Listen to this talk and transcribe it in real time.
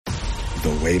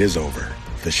The wait is over.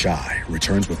 The Chi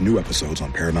returns with new episodes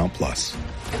on Paramount+.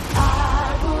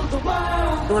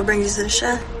 What brings you to the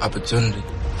show? Opportunity.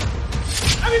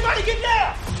 Everybody get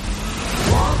down!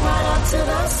 Walk right up to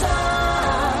the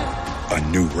side. A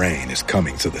new reign is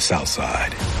coming to the South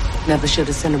Side. Never should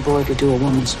have sent a boy to do a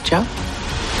woman's job.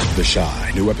 The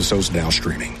Chi. New episodes now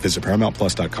streaming. Visit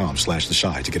ParamountPlus.com/The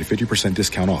Chi to get a 50%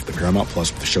 discount off the Paramount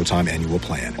Plus with the Showtime annual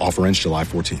plan. Offer ends July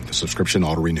 14th. The subscription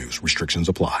auto-renews. Restrictions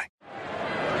apply.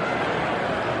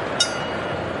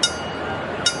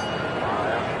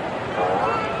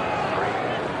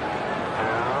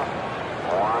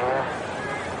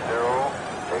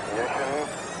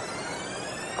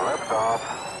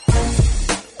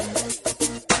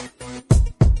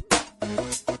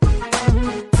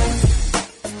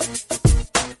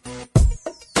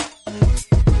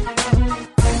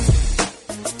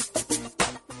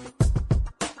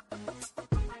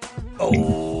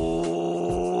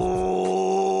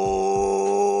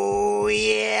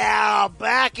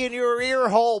 In your ear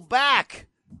hole, back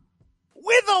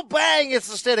with a bang. It's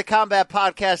the State of Combat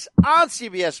podcast on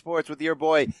CBS Sports with your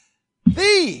boy,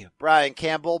 the Brian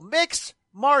Campbell, Mixed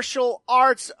Martial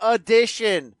Arts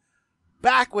Edition.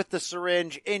 Back with the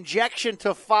syringe, injection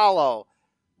to follow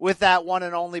with that one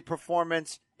and only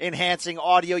performance enhancing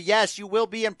audio. Yes, you will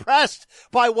be impressed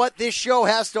by what this show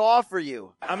has to offer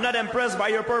you. I'm not impressed by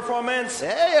your performance.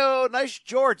 Hey-o, nice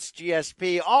jorts,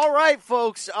 GSP. All right,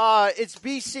 folks, it's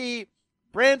BC.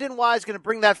 Brandon Wise going to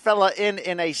bring that fella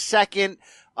in a second.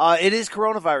 It is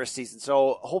coronavirus season,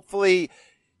 so hopefully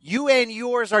you and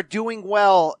yours are doing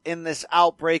well in this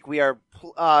outbreak. We are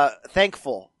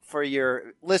thankful for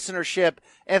your listenership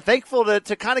and thankful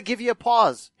to kind of give you a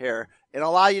pause here and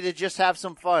allow you to just have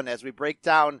some fun as we break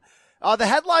down the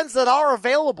headlines that are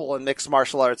available in mixed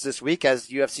martial arts this week as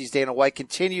UFC's Dana White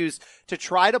continues to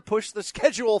try to push the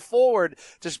schedule forward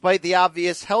despite the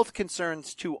obvious health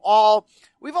concerns to all.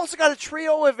 We've also got a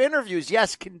trio of interviews,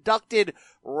 yes, conducted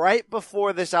right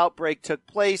before this outbreak took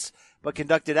place, but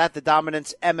conducted at the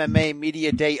Dominance MMA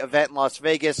Media Day event in Las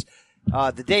Vegas,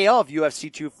 the day of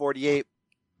UFC 248.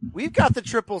 We've got the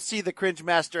Triple C, the cringe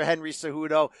master, Henry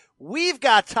Cejudo. We've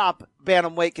got top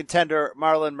bantamweight contender,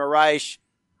 Marlon Moraes.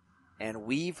 And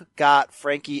we've got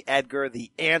Frankie Edgar,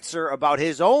 the answer about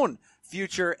his own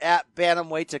future at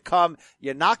bantamweight to come.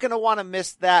 You're not going to want to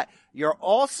miss that. You're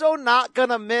also not going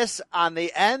to miss on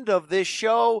the end of this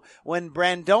show when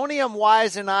Brandonium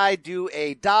Wise and I do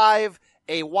a dive,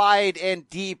 a wide and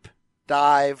deep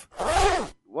dive.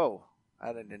 Whoa.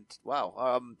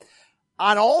 Wow.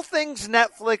 On all things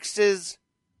Netflix's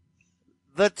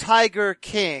The Tiger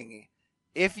King.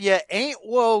 If you ain't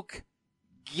woke,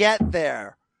 get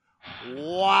there.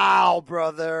 Wow,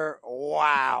 brother.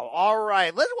 Wow. All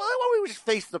right. Why don't we just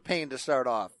face the pain to start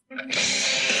off? Boom.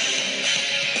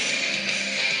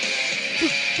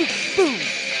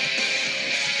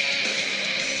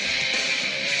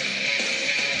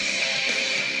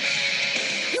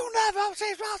 You never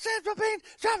say stop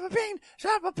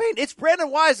the pain. It's Brandon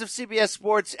Wise of CBS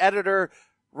Sports, editor,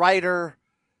 writer,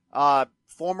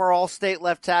 former All-State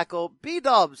left tackle.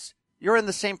 B-Dubs. You're in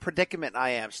the same predicament I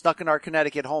am, stuck in our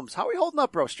Connecticut homes. How are we holding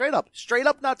up, bro? Straight up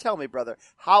now tell me, brother.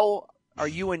 How are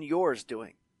you and yours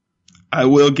doing? I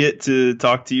will get to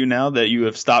talk to you now that you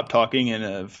have stopped talking and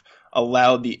have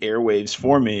allowed the airwaves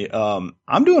for me. I'm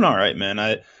doing all right, man.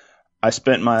 I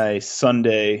spent my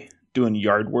Sunday doing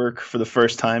yard work for the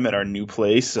first time at our new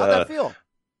place. How'd that feel?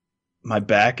 My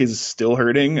back is still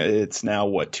hurting. It's now,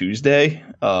 Tuesday?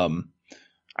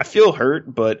 I feel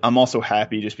hurt, but I'm also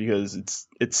happy just because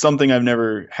it's something I've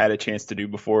never had a chance to do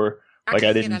before. Like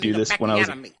I didn't do this when I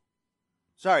was.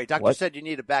 Sorry, doctor said you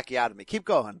need a backiotomy. Keep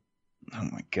going. Oh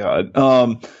my God.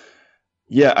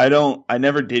 Yeah, I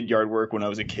never did yard work when I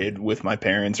was a kid with my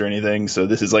parents or anything, so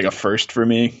this is like a first for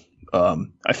me.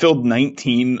 I filled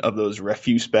 19 of those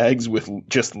refuse bags with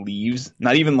just leaves,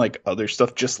 not even like other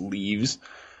stuff, just leaves.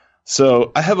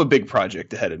 So I have a big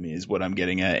project ahead of me is what I'm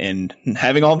getting at, and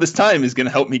having all this time is going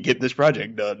to help me get this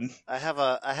project done. I have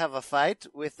a fight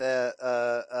with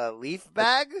a leaf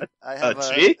bag. I have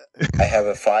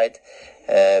a fight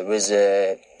with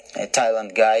a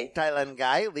Thailand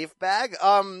guy, leaf bag.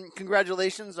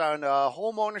 Congratulations on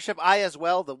home ownership. I as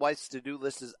well. The wife's to-do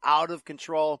list is out of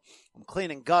control. I'm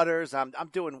cleaning gutters. I'm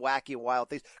doing wacky and wild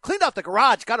things. Cleaned out the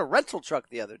garage. Got a rental truck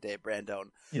the other day,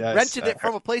 Brandon. Yes, rented it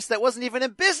from a place that wasn't even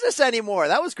in business anymore.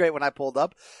 That was great when I pulled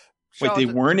up. Wait, they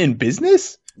weren't in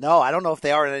business? No, I don't know if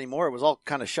they are anymore. It was all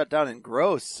kind of shut down and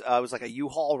gross. It was like a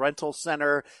U-Haul rental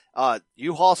center.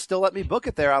 U-Haul still let me book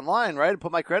it there online, right? And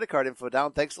put my credit card info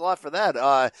down. Thanks a lot for that.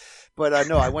 But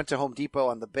no, I went to Home Depot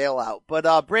on the bailout.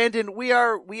 But Brandon, we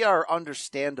are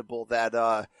understandable that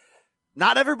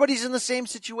not everybody's in the same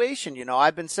situation. You know,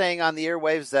 I've been saying on the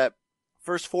airwaves that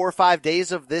first 4 or 5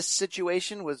 days of this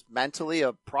situation was mentally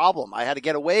a problem. I had to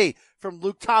get away from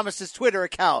Luke Thomas's Twitter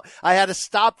account. I had to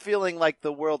stop feeling like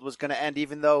the world was going to end,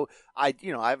 even though I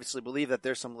obviously believe that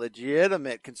there's some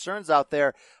legitimate concerns out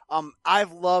there.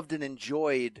 I've loved and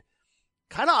enjoyed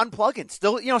kind of unplugging.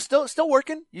 Still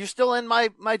working. You're still in my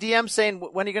DM saying,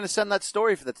 when are you going to send that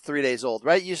story that's 3 days old,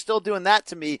 right? You're still doing that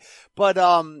to me. But,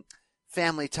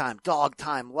 family time, dog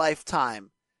time, life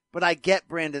time. But I get,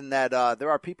 Brandon, that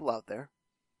there are people out there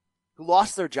who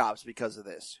lost their jobs because of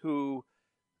this, who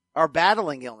are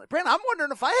battling illness. Brandon, I'm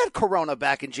wondering if I had corona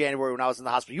back in January when I was in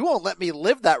the hospital. You won't let me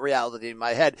live that reality in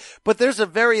my head. But there's a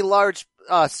very large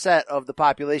set of the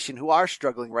population who are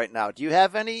struggling right now. Do you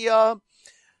have any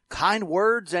kind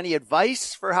words, any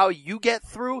advice for how you get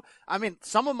through? I mean,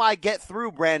 some of my get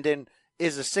through, Brandon,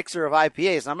 is a sixer of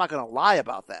IPAs, and I'm not going to lie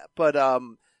about that. But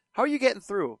how are you getting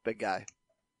through, big guy?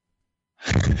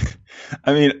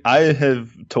 I mean, I have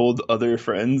told other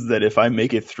friends that if I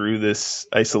make it through this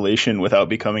isolation without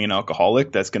becoming an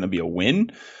alcoholic, that's going to be a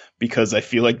win, because I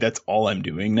feel like that's all I'm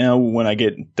doing now when I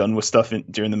get done with stuff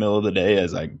during the middle of the day,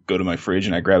 as I go to my fridge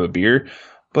and I grab a beer.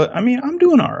 But I mean, I'm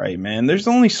doing all right, man. There's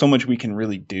only so much we can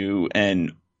really do.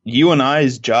 And you and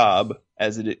I's job,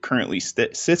 as it currently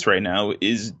sits right now,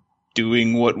 is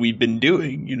doing what we've been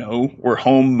doing. You know, we're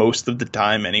home most of the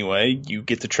time anyway. You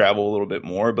get to travel a little bit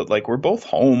more, but like, we're both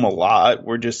home a lot.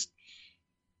 We're just,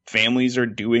 families are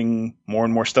doing more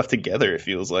and more stuff together, it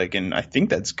feels like. And I think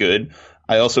that's good.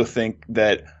 I also think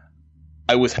that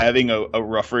I was having a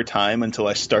rougher time until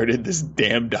I started this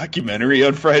damn documentary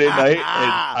on Friday night. And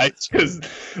I just,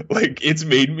 like, it's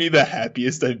made me the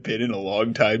happiest I've been in a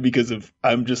long time, because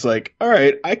I'm just like, all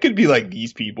right, I could be like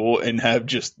these people and have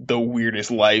just the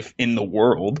weirdest life in the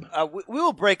world. We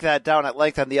will break that down at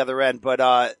length on the other end,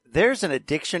 but there's an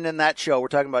addiction in that show. We're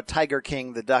talking about Tiger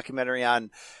King, the documentary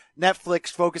on Netflix,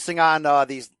 focusing on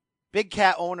these big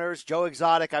cat owners, Joe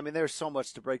Exotic. I mean, there's so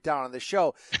much to break down on this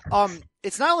show.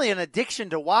 It's not only an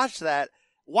addiction to watch that,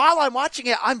 while I'm watching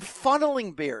it, I'm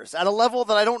funneling beers at a level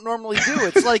that I don't normally do.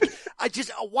 It's like,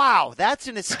 wow, that's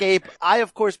an escape. I,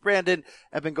 of course, Brandon,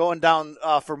 have been going down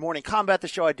for Morning Combat, the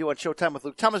show I do on Showtime with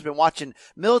Luke Thomas. Been watching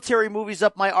military movies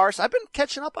up my arse. I've been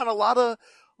catching up on a lot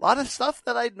of stuff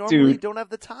that I normally don't have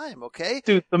the time. Okay,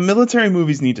 dude, the military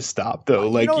movies need to stop though.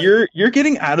 Like, you're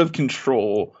getting out of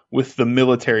control with the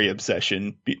military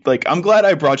obsession. Like, I'm glad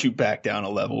I brought you back down a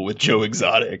level with Joe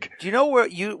Exotic. Do you know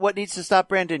what needs to stop,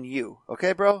 Brandon? You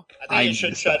okay, bro? I think you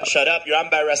should shut up. You're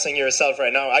embarrassing yourself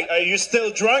right now. Are you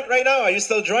still drunk right now? Are you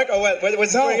still drunk, or what?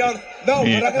 What's going on? No, but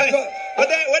I'm gonna go.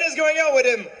 What is going on with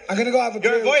him? I'm gonna go have a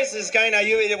beer. Your voice is kind of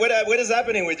you. What is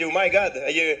happening with you? My God, are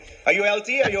you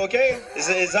healthy? Are you okay?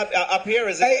 Is up here?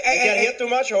 Is it you get hit too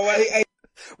much or what?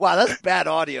 Wow, that's bad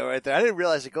audio right there. I didn't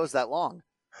realize it goes that long.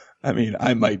 I mean,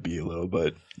 I might be a little,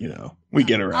 but you know, we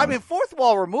get around. I mean, fourth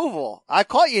wall removal. I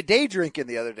caught you day drinking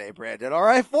the other day, Brandon. All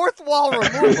right, fourth wall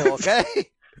removal. Okay.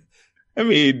 I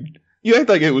mean, you act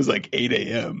like it was like 8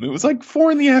 a.m. It was like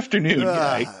 4 in the afternoon.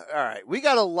 Guy. All right, we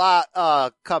got a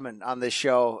lot coming on this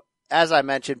show. As I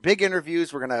mentioned, big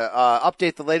interviews. We're gonna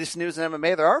update the latest news in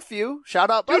MMA. There are a few.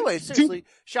 Shout out, by the way, seriously.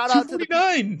 Shout out to the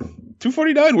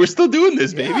 249. We're still doing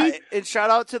this, baby. Yeah, and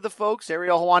shout out to the folks,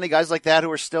 Ariel Hawani, guys like that,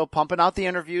 who are still pumping out the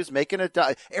interviews, making it.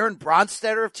 Aaron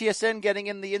Bronstetter of TSN getting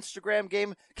in the Instagram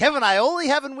game. Kevin Ioli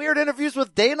having weird interviews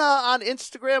with Dana on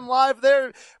Instagram Live.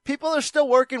 There, people are still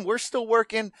working. We're still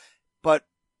working, but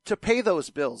to pay those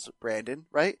bills, Brandon,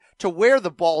 right? To wear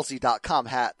the ballsy.com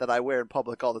hat that I wear in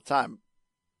public all the time.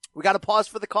 We got to pause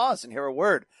for the cause and hear a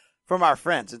word from our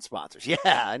friends and sponsors. Yeah,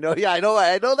 I know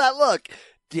that look.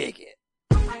 Dig it.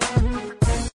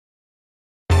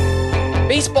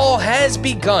 Baseball has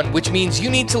begun, which means you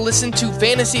need to listen to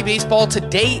Fantasy Baseball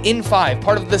Today in 5,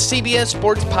 part of the CBS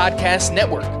Sports Podcast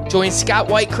Network. Join Scott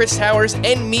White, Chris Towers,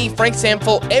 and me, Frank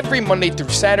Samfel, every Monday through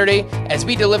Saturday as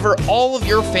we deliver all of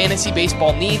your fantasy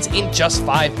baseball needs in just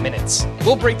 5 minutes.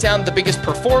 We'll break down the biggest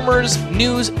performers,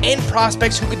 news, and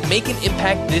prospects who could make an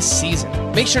impact this season.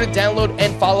 Make sure to download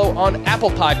and follow on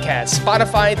Apple Podcasts,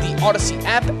 Spotify, the Odyssey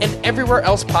app, and everywhere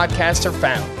else podcasts are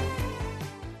found.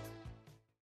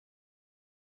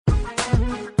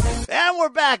 And we're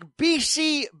back.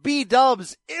 BC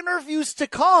B-Dubs. Interviews to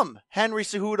come. Henry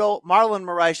Cejudo, Marlon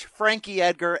Moraes, Frankie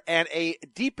Edgar, and a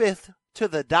deepeth to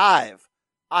the dive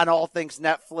on all things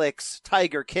Netflix,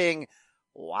 Tiger King.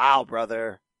 Wow,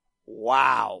 brother.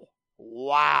 Wow.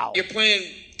 You're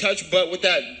playing touch butt with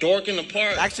that dork in the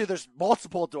park. Actually, there's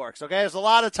multiple dorks, okay? There's a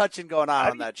lot of touching going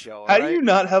on that show. How do you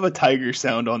not have a tiger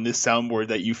sound on this soundboard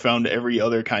that you found every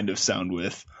other kind of sound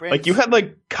with? Like, you had,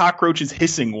 like, cockroaches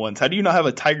hissing once. How do you not have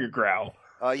a tiger growl?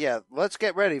 Yeah, let's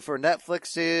get ready for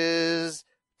Netflix's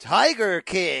Tiger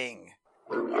King.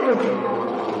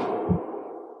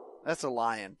 That's a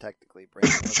lion, technically,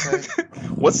 Brandon, okay?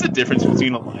 What's the difference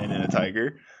between a lion and a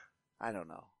tiger? I don't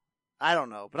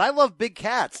know, but I love big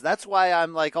cats. That's why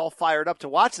I'm like all fired up to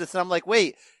watch this. And I'm like,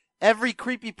 wait, every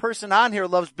creepy person on here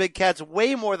loves big cats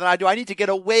way more than I do. I need to get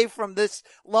away from this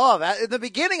love. In the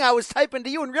beginning, I was typing to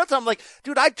you in real time. I'm like,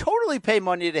 dude, I'd totally pay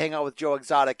money to hang out with Joe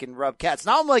Exotic and rub cats.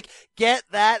 Now I'm like, get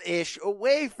that ish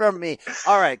away from me.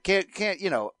 All right.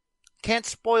 Can't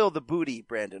spoil the booty,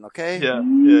 Brandon. Okay. Yeah.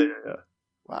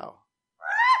 Wow.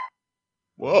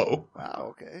 Whoa.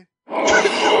 Wow. Okay.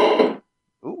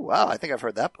 Ooh, wow. I think I've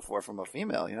heard that before from a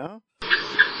female, you know?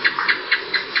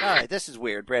 All right. This is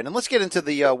weird, Brandon. Let's get into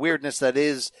the weirdness that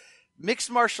is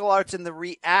mixed martial arts and the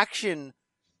reaction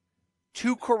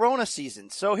to Corona season.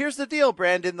 So here's the deal,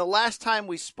 Brandon. The last time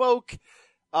we spoke,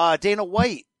 Dana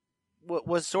White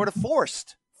was sort of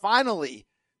forced, finally,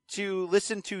 to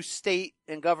listen to state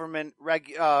and government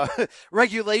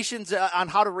regulations on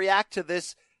how to react to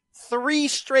this. 3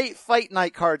 straight fight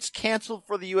night cards canceled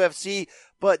for the UFC,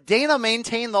 but Dana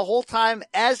maintained the whole time,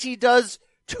 as he does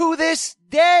to this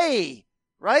day,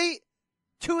 right?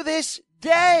 To this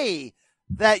day,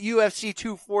 that UFC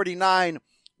 249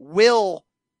 will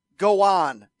go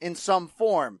on in some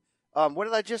form. What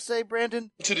did I just say, Brandon?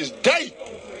 To this day!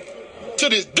 To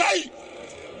this day!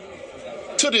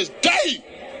 To this day!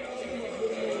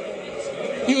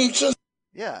 You just...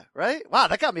 Yeah, right? Wow,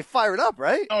 that got me fired up,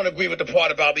 right? I don't agree with the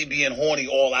part about me being horny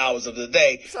all hours of the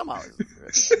day. Some hours.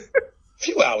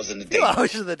 Few hours in the day. Few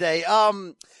hours in the day.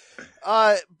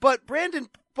 But Brandon,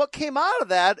 what came out of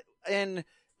that in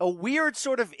a weird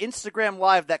sort of Instagram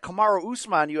live that Kamaru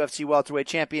Usman, UFC welterweight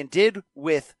champion, did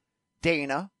with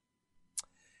Dana,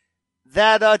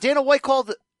 that Dana White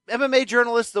called MMA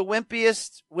journalists the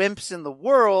wimpiest wimps in the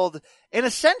world, and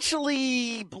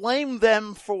essentially blamed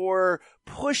them for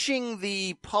pushing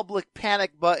the public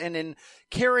panic button and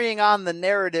carrying on the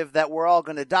narrative that we're all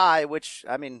going to die, which,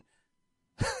 I mean,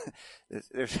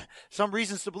 there's some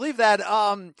reasons to believe that.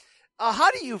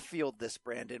 How do you feel this,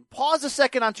 Brandon? Pause a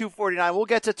second on 249. We'll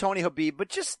get to Tony Habib, but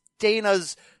just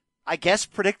Dana's, I guess,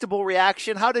 predictable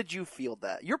reaction. How did you feel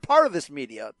that? You're part of this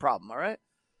media problem, all right?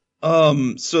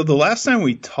 So the last time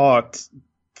we talked,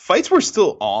 fights were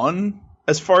still on,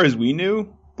 as far as we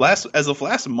knew. As of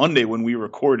last Monday when we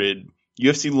recorded,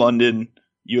 UFC London,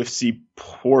 UFC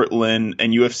Portland,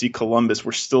 and UFC Columbus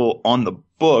were still on the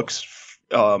books,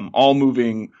 all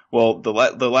moving, well, the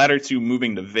latter two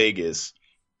moving to Vegas.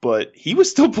 But he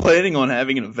was still planning on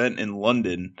having an event in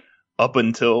London up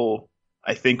until,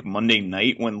 I think, Monday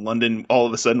night, when London all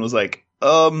of a sudden was like,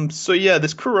 so yeah,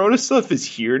 this Corona stuff is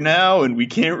here now, and we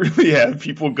can't really have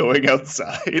people going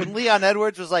outside. And Leon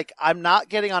Edwards was like, I'm not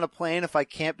getting on a plane if I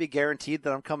can't be guaranteed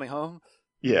that I'm coming home.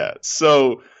 Yeah,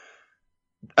 so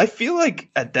I feel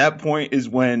like at that point is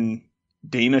when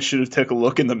Dana should have took a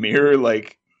look in the mirror,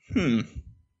 like,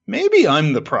 maybe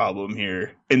I'm the problem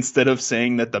here, instead of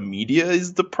saying that the media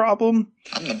is the problem.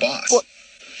 I'm the boss.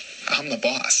 I'm the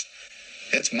boss.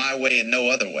 It's my way and no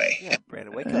other way. Yeah,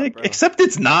 Brandon, wake up, bro. Except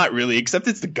it's not really. Except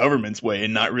it's the government's way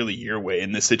and not really your way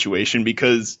in this situation,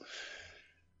 because,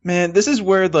 man, this is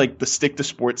where, like, the stick to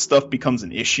sports stuff becomes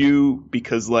an issue,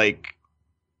 because, like,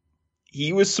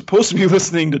 he was supposed to be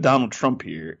listening to Donald Trump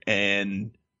here,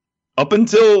 and up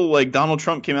until, like, Donald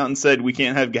Trump came out and said we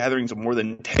can't have gatherings of more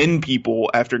than 10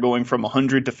 people after going from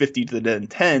 100 to 50 to then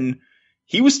 10,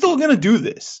 he was still going to do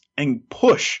this and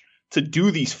push to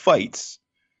do these fights.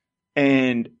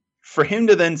 And for him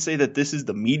to then say that this is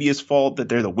the media's fault, that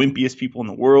they're the wimpiest people in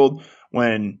the world,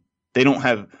 when they don't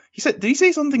have, did he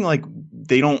say something like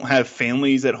they don't have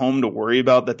families at home to worry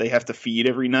about that they have to feed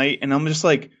every night? And I'm just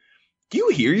like, do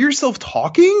you hear yourself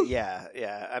talking? Yeah.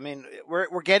 I mean,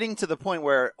 we're getting to the point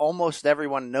where almost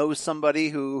everyone knows somebody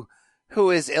who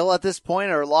is ill at this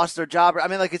point or lost their job. I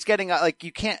mean, like, it's getting like,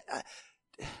 you can't.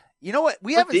 You know what?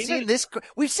 We haven't seen this.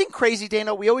 We've seen crazy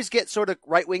Dana. We always get sort of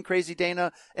right-wing crazy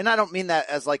Dana. And I don't mean that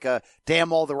as like a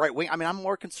damn all the right wing. I mean, I'm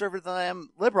more conservative than I am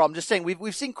liberal. I'm just saying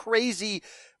we've seen crazy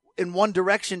in one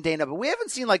direction Dana, but we haven't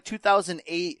seen like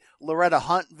 2008 Loretta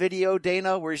Hunt video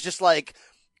Dana, where he's just like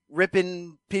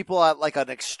ripping people at like an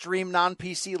extreme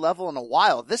non-PC level in a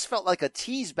while. This felt like a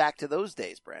tease back to those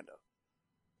days, Brando.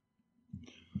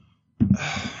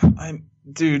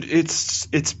 Dude,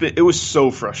 it was so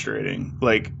frustrating.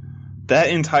 Like, that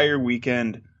entire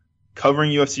weekend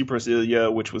covering UFC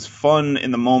Brasilia, which was fun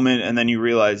in the moment, and then you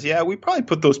realize, yeah, we probably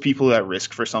put those people at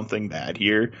risk for something bad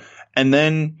here. And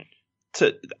then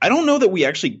I don't know that we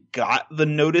actually got the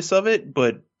notice of it,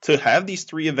 but to have these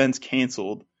 3 events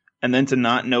canceled and then to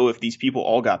not know if these people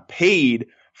all got paid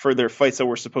for their fights that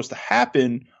were supposed to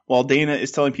happen, while Dana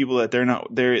is telling people that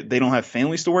they don't have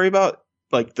families to worry about,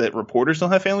 like that reporters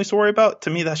don't have families to worry about. To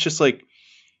me, that's just like,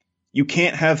 you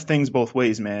can't have things both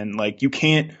ways, man. Like, you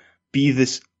can't be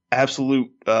this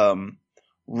absolute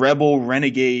rebel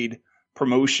renegade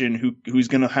promotion who's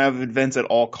going to have events at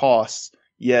all costs,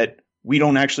 yet we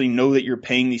don't actually know that you're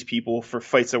paying these people for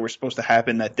fights that were supposed to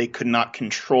happen that they could not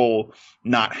control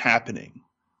not happening.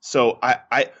 So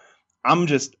I'm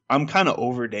kind of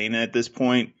over Dana at this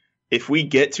point. If we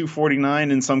get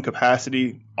 249 in some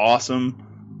capacity, awesome.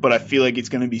 But I feel like it's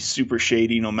going to be super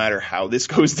shady no matter how this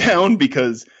goes down,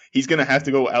 because he's going to have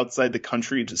to go outside the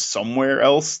country to somewhere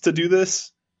else to do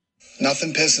this.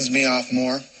 Nothing pisses me off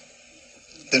more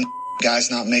than guys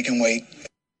not making weight.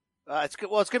 It's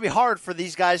going to be hard for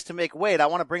these guys to make weight. I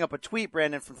want to bring up a tweet,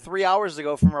 Brandon, from 3 hours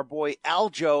ago from our boy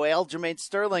Aljamain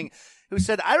Sterling, who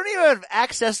said, I don't even have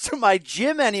access to my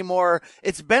gym anymore.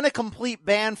 It's been a complete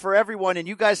ban for everyone, and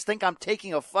you guys think I'm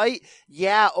taking a fight?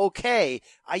 Yeah, okay.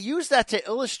 I use that to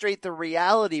illustrate the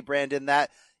reality, Brandon,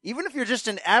 that even if you're just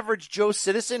an average Joe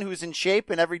citizen who's in shape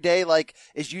and every day like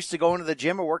is used to going to the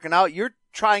gym or working out, you're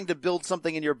trying to build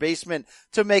something in your basement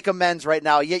to make amends right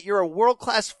now. Yet you're a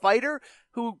world-class fighter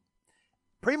who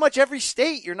pretty much every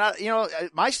state, you're not,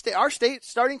 our state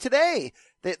starting today,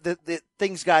 the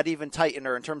things got even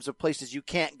tighter in terms of places you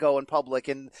can't go in public.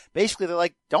 And basically they're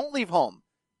like, don't leave home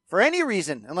for any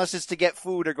reason unless it's to get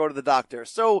food or go to the doctor.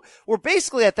 So we're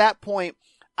basically at that point.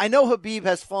 I know Khabib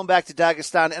has flown back to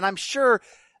Dagestan, and I'm sure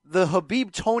the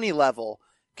Khabib-Tony level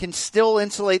can still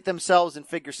insulate themselves and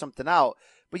figure something out.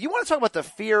 But you want to talk about the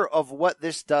fear of what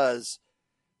this does,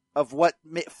 of what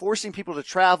forcing people to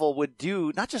travel would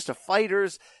do, not just to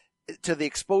fighters, to the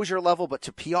exposure level, but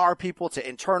to PR people, to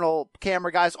internal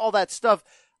camera guys, all that stuff.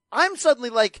 I'm suddenly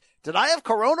like, did I have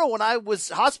corona when I was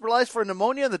hospitalized for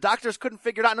pneumonia and the doctors couldn't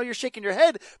figure it out? I know you're shaking your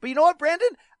head, but you know what, Brandon?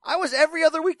 I was every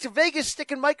other week to Vegas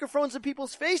sticking microphones in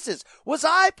people's faces. Was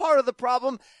I part of the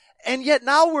problem? And yet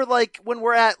now we're like, when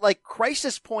we're at like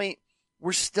crisis point,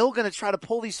 we're still going to try to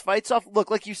pull these fights off. Look,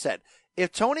 like you said,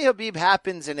 if Tony Khabib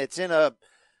happens and it's in a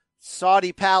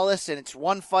Saudi palace and it's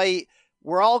one fight,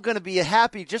 we're all going to be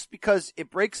happy just because it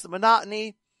breaks the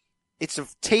monotony. It's a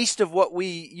taste of what we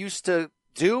used to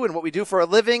do and what we do for a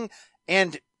living.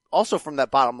 And also from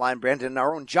that bottom line, Brandon, in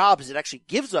our own jobs, it actually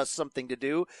gives us something to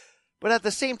do. But at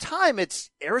the same time, it's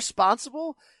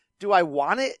irresponsible. Do I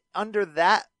want it under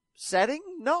that setting?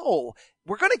 No.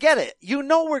 We're going to get it. You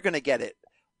know we're going to get it.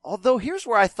 Although here's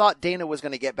where I thought Dana was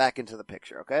going to get back into the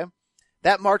picture, okay?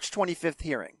 That March 25th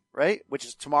hearing, right, which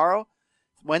is tomorrow,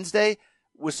 Wednesday,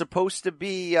 was supposed to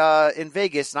be in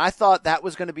Vegas, and I thought that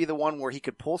was going to be the one where he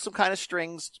could pull some kind of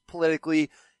strings politically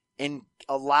and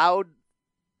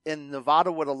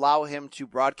Nevada would allow him to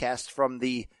broadcast from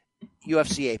the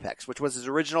UFC Apex, which was his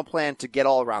original plan to get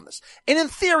all around this. And in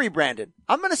theory, Brandon,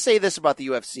 I'm going to say this about the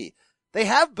UFC. They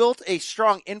have built a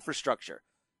strong infrastructure.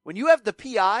 When you have the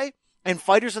PI and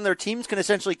fighters and their teams can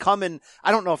essentially come in,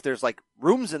 I don't know if there's like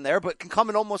rooms in there, but can come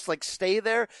and almost like stay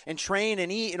there and train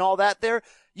and eat and all that there.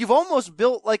 You've almost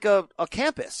built like a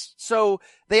campus. So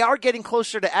they are getting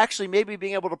closer to actually maybe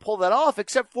being able to pull that off,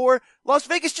 except for Las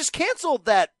Vegas just canceled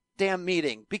that damn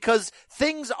meeting because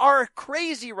things are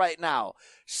crazy right now.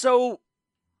 So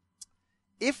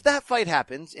if that fight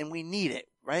happens, and we need it,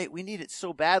 right? We need it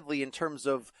so badly in terms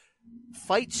of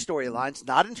fight storylines,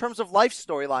 not in terms of life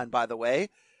storyline, by the way.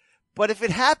 But if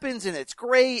it happens and it's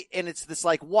great and it's this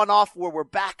like one-off where we're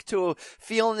back to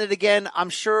feeling it again, I'm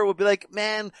sure we'll be like,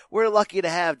 man, we're lucky to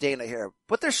have Dana here.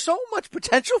 But there's so much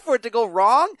potential for it to go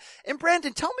wrong. And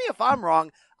Brandon, tell me if I'm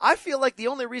wrong. I feel like the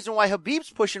only reason why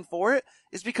Khabib's pushing for it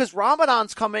is because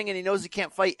Ramadan's coming and he knows he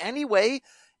can't fight anyway.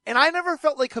 And I never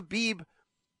felt like Khabib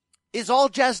is all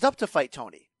jazzed up to fight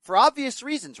Tony for obvious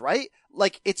reasons, right?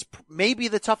 Like it's maybe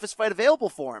the toughest fight available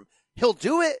for him. He'll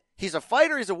do it. He's a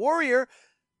fighter. He's a warrior.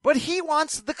 But he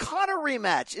wants the Conor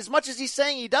rematch. As much as he's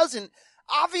saying he doesn't,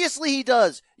 obviously he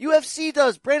does. UFC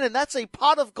does. Brandon, that's a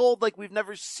pot of gold like we've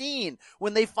never seen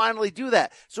when they finally do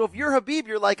that. So if you're Khabib,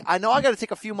 you're like, I know I got to take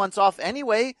a few months off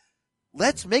anyway.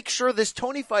 Let's make sure this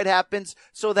Tony fight happens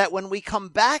so that when we come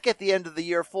back at the end of the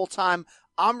year full time,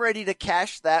 I'm ready to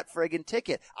cash that friggin'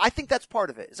 ticket. I think that's part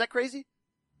of it. Is that crazy?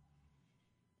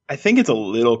 I think it's a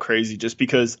little crazy just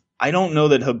because I don't know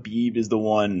that Khabib is the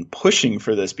one pushing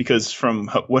for this, because from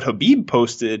what Khabib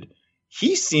posted,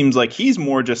 he seems like he's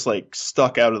more just like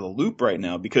stuck out of the loop right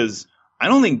now, because I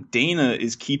don't think Dana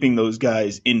is keeping those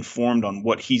guys informed on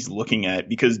what he's looking at,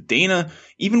 because Dana,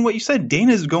 even what you said,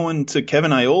 Dana's going to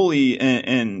Kevin Iole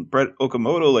and Brett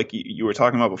Okamoto, like you were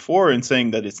talking about before, and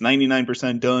saying that it's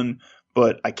 99% done,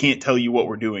 but I can't tell you what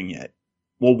we're doing yet.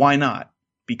 Well, why not?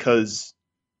 Because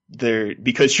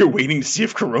you're waiting to see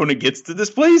if Corona gets to this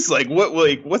place.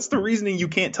 What's the reasoning you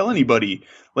can't tell anybody?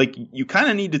 Like, you kind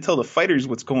of need to tell the fighters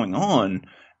what's going on.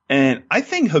 And I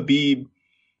think Khabib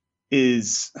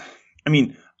is, I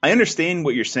mean, I understand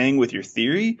what you're saying with your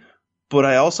theory, but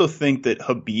I also think that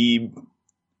Khabib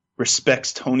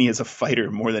respects Tony as a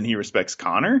fighter more than he respects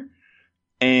Conor.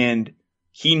 And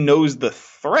he knows the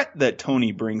threat that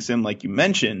Tony brings him, like you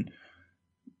mentioned.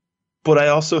 But I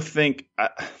also think,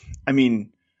 I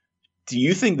mean, do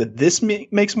you think that this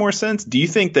makes more sense? Do you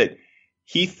think that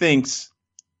he thinks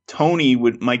Tony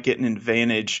might get an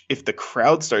advantage if the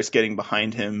crowd starts getting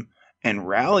behind him and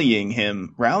rallying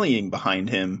behind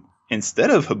him, instead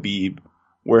of Khabib,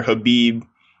 where Khabib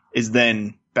is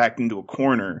then backed into a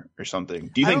corner or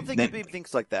something? I don't think Khabib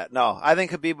thinks like that. No, I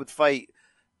think Khabib would fight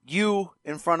you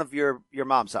in front of your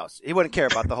mom's house. He wouldn't care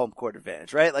about the home court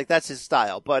advantage, right? Like, that's his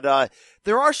style. But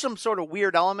there are some sort of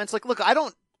weird elements. Like, look,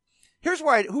 here's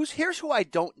who I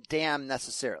don't damn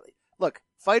necessarily. Look,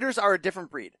 fighters are a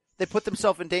different breed. They put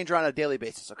themselves in danger on a daily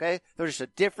basis, okay? They're just a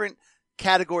different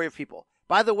category of people.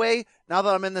 By the way, now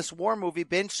that I'm in this war movie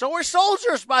binge, so are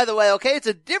soldiers, by the way, okay? It's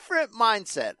a different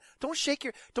mindset.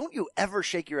 Don't you ever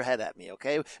shake your head at me,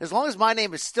 okay? As long as my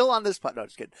name is still on this pod. No,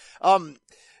 just kidding.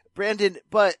 Brandon,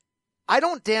 but I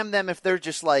don't damn them if they're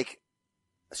just like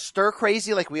stir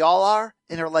crazy like we all are,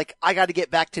 and they're like, I got to get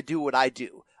back to do what I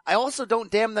do. I also don't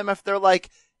damn them if they're like,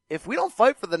 if we don't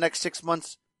fight for the next 6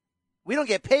 months, we don't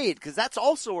get paid, because that's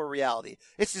also a reality.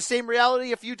 It's the same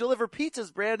reality if you deliver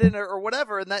pizzas, Brandon, or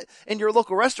whatever, and your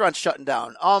local restaurant's shutting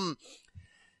down.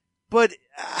 But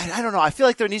I don't know. I feel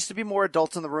like there needs to be more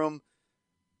adults in the room.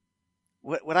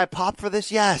 Would I pop for this?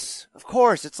 Yes, of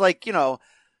course. It's like, you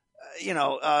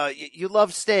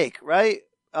love steak, right?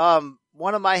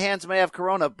 One of my hands may have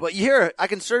Corona, but here, I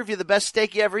can serve you the best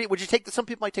steak you ever eat. Would you take some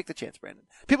people might take the chance, Brandon.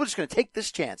 People are just going to take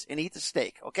this chance and eat the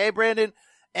steak. Okay, Brandon?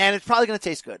 And it's probably going to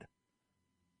taste good.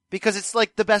 Because it's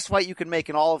like the best fight you can make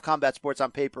in all of combat sports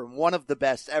on paper, and one of the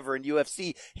best ever in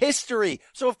UFC history.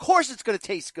 So of course it's going to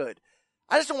taste good.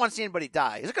 I just don't want to see anybody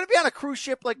die. Is it going to be on a cruise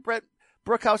ship like Brett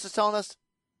Brookhouse is telling us?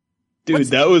 Dude,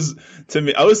 that was, to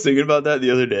me, I was thinking about that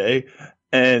the other day,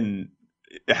 and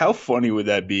how funny would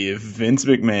that be if Vince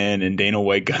McMahon and Dana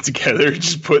White got together and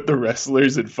just put the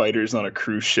wrestlers and fighters on a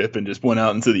cruise ship and just went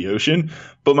out into the ocean?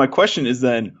 But my question is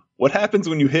then, what happens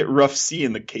when you hit rough sea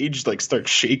and the cage like starts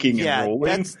shaking and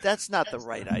rolling? That's not the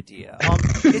right idea.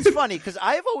 It's funny because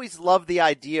I've always loved the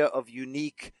idea of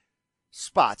unique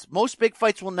spots. Most big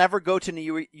fights will never go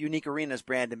to unique arenas,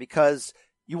 Brandon, because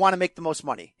you want to make the most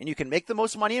money. And you can make the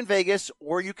most money in Vegas,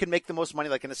 or you can make the most money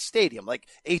like in a stadium, like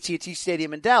AT&T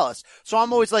Stadium in Dallas. So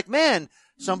I'm always like, man,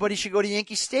 somebody should go to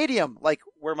Yankee Stadium, like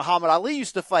where Muhammad Ali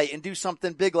used to fight, and do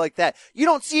something big like that. You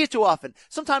don't see it too often.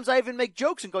 Sometimes I even make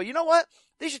jokes and go, you know what?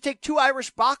 They should take 2 Irish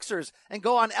boxers and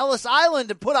go on Ellis Island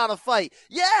and put on a fight.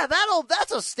 Yeah,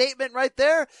 that's a statement right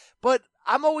there. But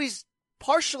I'm always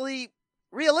partially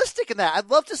realistic in that.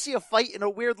 I'd love to see a fight in a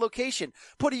weird location.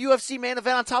 Put a UFC main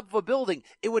event on top of a building.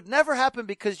 It would never happen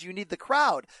because you need the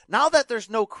crowd. Now that there's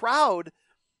no crowd,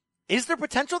 is there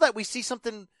potential that we see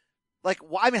something like,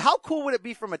 I mean, how cool would it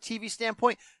be from a TV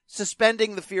standpoint,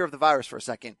 suspending the fear of the virus for a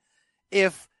second,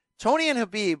 if Tony and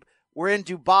Khabib were in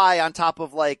Dubai on top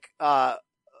of like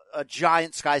a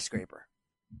giant skyscraper,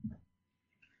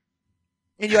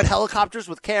 and you had helicopters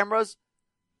with cameras?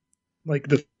 Like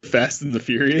the Fast and the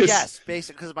Furious? Yes,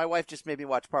 basically, because my wife just made me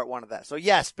watch part 1 of that. So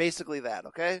yes, basically that,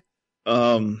 okay?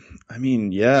 I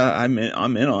mean, yeah, I'm in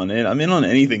on it. I'm in on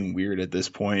anything weird at this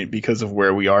point because of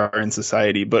where we are in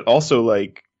society. But also,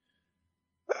 like,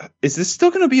 is this still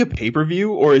going to be a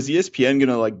pay-per-view, or is ESPN going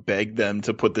to like beg them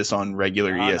to put this on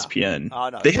regular ESPN? No. Oh,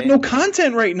 no. They have no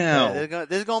content right now. Yeah,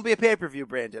 there's going to be a pay-per-view,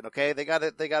 Brandon, okay? They got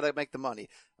to make the money.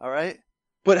 All right?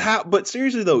 But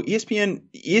seriously though,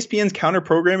 ESPN's counter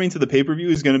programming to the pay-per-view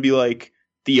is going to be like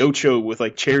the Ocho with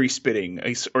like cherry spitting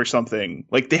or something.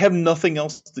 Like, they have nothing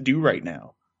else to do right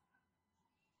now.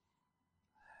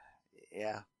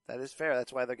 Yeah, that is fair.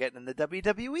 That's why they're getting in the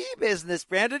WWE business.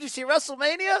 Brandon, did you see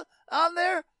WrestleMania on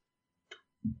there?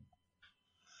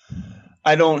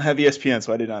 I don't have ESPN,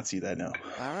 so I did not see that, no.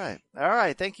 All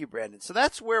right. Thank you, Brandon. So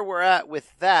that's where we're at with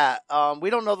that. We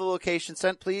don't know the location.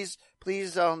 Please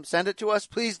send it to us.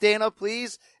 Please, Dana,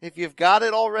 please. If you've got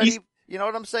it already, you know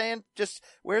what I'm saying? Just,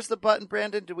 where's the button,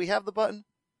 Brandon? Do we have the button?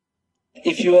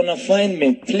 If you want to find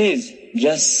me, please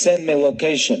just send me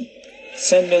location.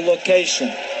 Send me location.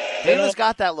 Dana's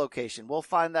got that location. We'll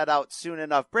find that out soon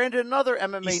enough. Brandon, another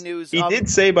MMA news. He did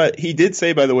say, by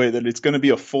the way, that it's going to be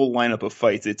a full lineup of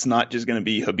fights. It's not just going to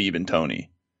be Khabib and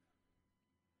Tony.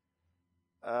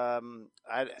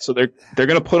 So they're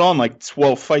going to put on like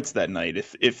 12 fights that night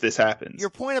if this happens. Your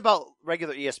point about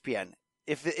regular ESPN,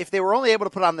 if they were only able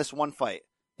to put on this one fight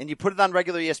and you put it on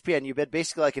regular ESPN, you had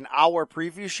basically like an hour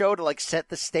preview show to like set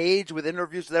the stage with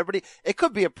interviews with everybody. It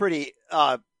could be a pretty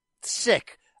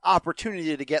sick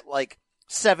opportunity to get like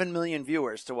 7 million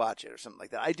viewers to watch it or something like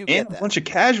that. I do get that. And a bunch of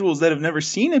casuals that have never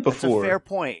seen it before. That's a fair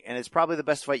point, and it's probably the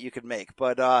best fight you could make.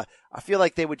 But I feel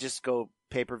like they would just go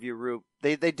pay-per-view route.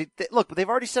 Look, but they've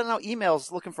already sent out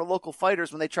emails looking for local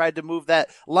fighters when they tried to move that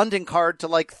London card to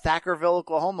like Thackerville,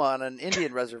 Oklahoma on an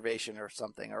Indian reservation or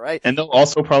something, all right? And they'll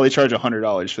also probably charge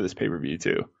 $100 for this pay-per-view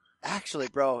too. Actually,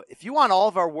 bro, if you want all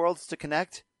of our worlds to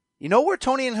connect, you know where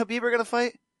Tony and Khabib are going to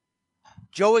fight?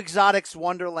 Joe Exotic's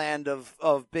wonderland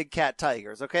of big cat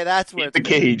tigers. Okay, that's where in the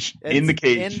cage. In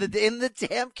the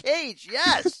damn cage.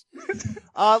 Yes.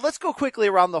 Let's go quickly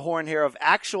around the horn here of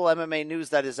actual MMA news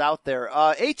that is out there.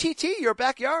 ATT, your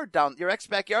ex-backyard down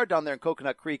there in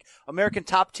Coconut Creek, American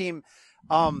Top Team,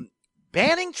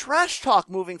 banning trash talk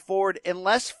moving forward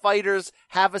unless fighters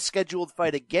have a scheduled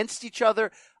fight against each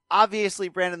other. Obviously,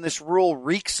 Brandon, this rule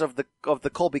reeks of the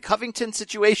Colby Covington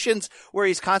situations where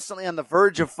he's constantly on the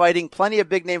verge of fighting plenty of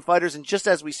big name fighters. And just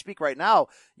as we speak right now,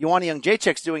 Joanna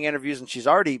Jędrzejczyk's doing interviews and she's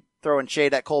already throwing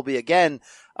shade at Colby again.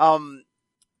 I'm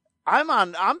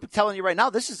telling you right now,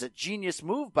 this is a genius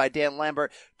move by Dan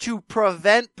Lambert to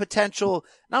prevent potential,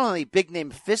 not only big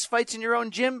name fist fights in your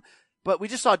own gym, but we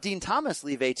just saw Dean Thomas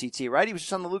leave ATT, right? He was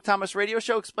just on the Luke Thomas radio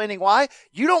show explaining why.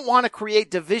 You don't want to create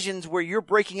divisions where you're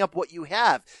breaking up what you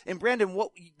have. And Brandon,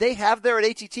 what they have there at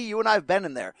ATT, you and I have been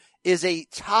in there, is a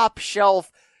top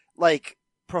shelf, like,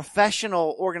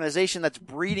 professional organization that's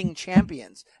breeding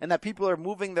champions and that people are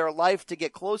moving their life to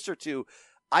get closer to.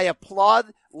 I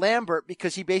applaud Lambert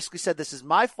because he basically said, this is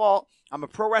my fault. I'm a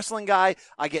pro wrestling guy.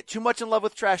 I get too much in love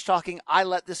with trash talking. I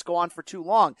let this go on for too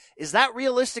long. Is that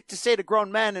realistic to say to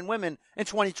grown men and women in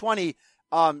 2020,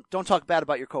 don't talk bad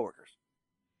about your coworkers?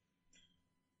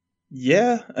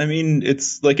 Yeah. I mean,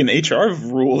 it's like an HR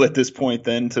rule at this point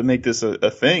then to make this a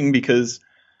thing, because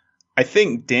I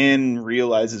think Dan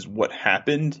realizes what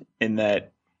happened in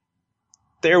that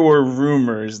there were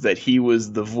rumors that he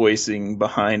was the voicing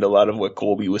behind a lot of what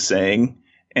Colby was saying.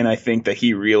 And I think that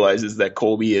he realizes that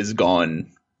Colby has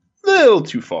gone a little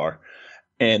too far.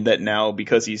 And that now,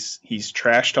 because he's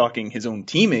trash talking his own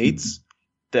teammates,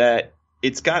 that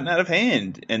it's gotten out of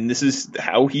hand. And this is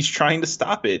how he's trying to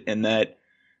stop it. And that,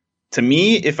 to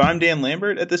me, if I'm Dan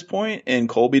Lambert at this point and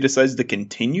Colby decides to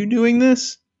continue doing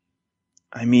this,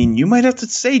 I mean, you might have to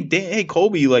say, hey,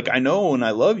 Colby, like, I know and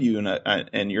I love you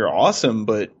and you're awesome,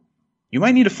 but you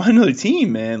might need to find another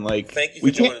team, man. Like, thank you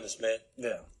for joining us, man.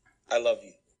 Yeah, I love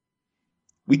you.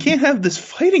 We can't have this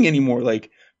fighting anymore, like,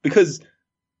 because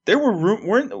there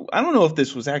weren't. I don't know if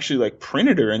this was actually like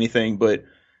printed or anything, but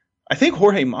I think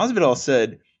Jorge Masvidal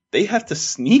said they have to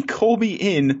sneak Colby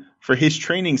in for his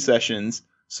training sessions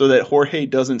so that Jorge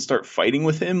doesn't start fighting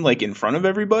with him like in front of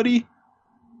everybody.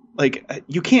 Like,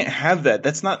 you can't have that.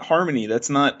 That's not harmony. That's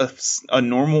not a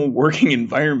normal working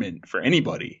environment for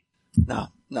anybody. No,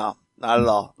 not at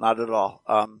all. Not at all.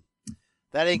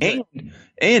 That ain't good.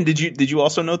 And did you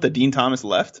also note that Dean Thomas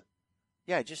left?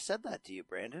 Yeah, I just said that to you,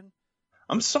 Brandon.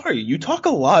 I'm sorry. You talk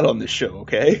a lot on this show,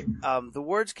 okay? The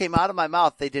words came out of my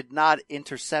mouth. They did not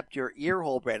intercept your ear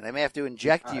hole, Brandon. I may have to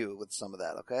inject you with some of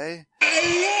that, okay?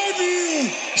 I love you.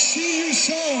 See you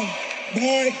soon,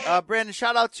 boy. Brandon,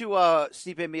 shout out to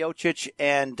Stipe Miocic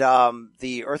and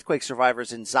the earthquake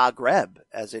survivors in Zagreb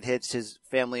as it hits his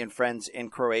family and friends in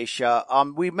Croatia.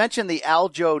 We mentioned the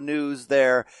Aljo news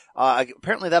there.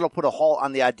 Apparently that'll put a halt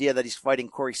on the idea that he's fighting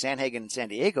Corey Sandhagen in San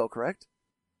Diego, correct?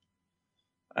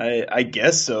 I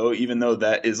guess so, even though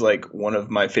that is like one of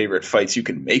my favorite fights you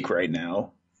can make right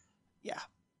now.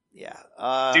 Yeah.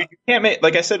 Dude, you can't make,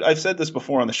 like I've said this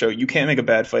before on the show, you can't make a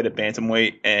bad fight at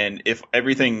bantamweight, and if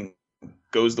everything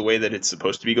goes the way that it's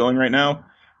supposed to be going right now,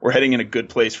 we're heading in a good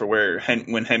place for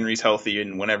when Henry's healthy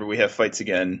and whenever we have fights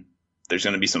again, there's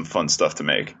going to be some fun stuff to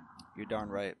make. You're darn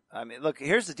right. I mean, look,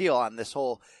 here's the deal on this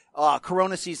whole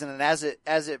Corona season, and as it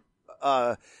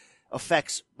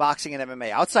affects boxing and MMA.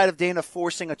 Outside of Dana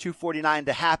forcing a 249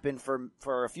 to happen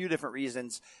for a few different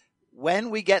reasons,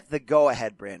 when we get the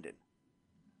go-ahead, Brandon,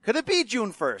 could it be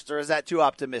June 1st, or is that too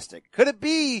optimistic? Could it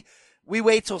be we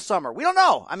wait till summer. We don't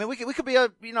know. I mean, we could be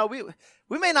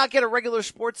we may not get a regular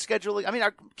sports schedule. I mean,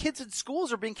 our kids in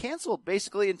schools are being canceled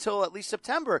basically until at least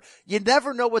September. You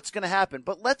never know what's going to happen.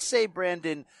 But let's say,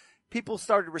 Brandon, people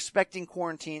started respecting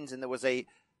quarantines and there was a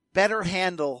better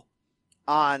handle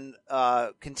on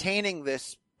containing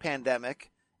this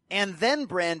pandemic. And then,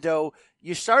 Brando,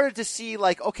 you started to see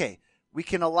like, okay, we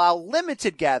can allow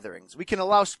limited gatherings. We can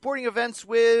allow sporting events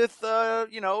with,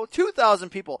 2,000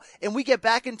 people. And we get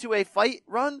back into a fight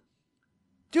run.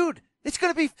 Dude, it's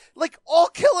going to be like all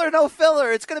killer, no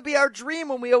filler. It's going to be our dream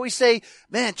when we always say,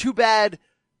 man, too bad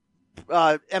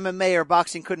MMA or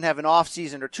boxing couldn't have an off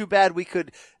season, or too bad we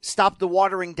could stop the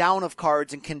watering down of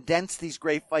cards and condense these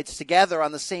great fights together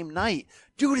on the same night.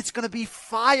 Dude, it's going to be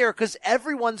fire because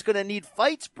everyone's going to need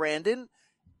fights, Brandon,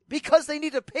 because they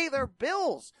need to pay their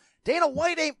bills. Dana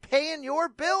White ain't paying your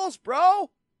bills, bro.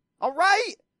 All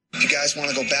right. If you guys want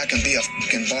to go back and be a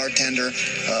fucking bartender,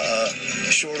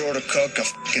 a short order cook, a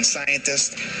fucking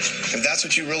scientist, if that's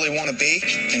what you really want to be,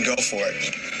 then go for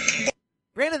it.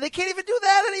 Brandon, they can't even do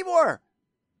that anymore.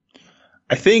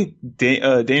 I think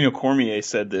Daniel Cormier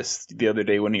said this the other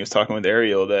day when he was talking with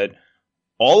Ariel, that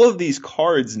all of these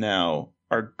cards now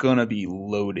are going to be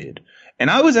loaded.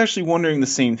 And I was actually wondering the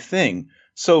same thing.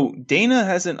 So Dana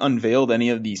hasn't unveiled any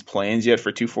of these plans yet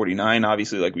for 249,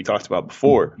 obviously, like we talked about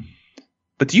before.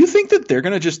 But do you think that they're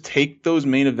going to just take those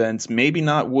main events, maybe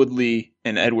not Woodley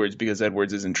and Edwards because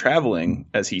Edwards isn't traveling,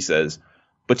 as he says,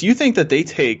 but do you think that they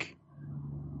take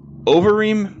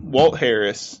Overeem, Walt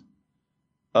Harris,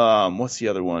 what's the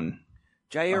other one?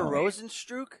 Jair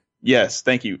Rosenstruck? Yes,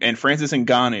 thank you. And Francis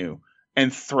Ngannou,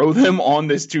 and throw them on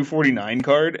this 249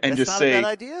 card and That's just not say, a bad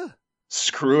idea.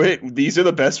 Screw it. These are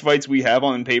the best fights we have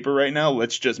on paper right now.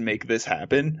 Let's just make this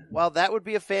happen. Well, that would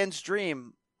be a fan's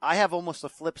dream. I have almost a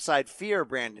flip side fear,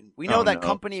 Brandon. We know that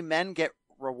company men get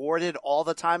rewarded all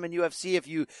the time in UFC. If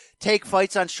you take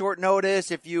fights on short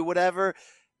notice, if you whatever,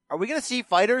 are we going to see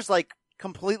fighters like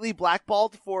completely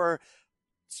blackballed for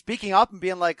speaking up and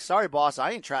being like, sorry, boss,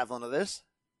 I ain't traveling to this?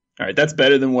 All right, that's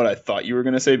better than what I thought you were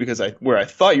going to say, because where I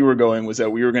thought you were going was that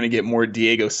we were going to get more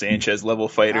Diego Sanchez level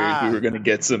fighters. We were going to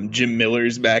get some Jim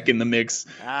Millers back in the mix,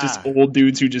 just old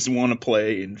dudes who just want to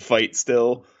play and fight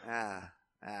still.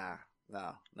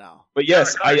 No. But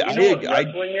yes, I here?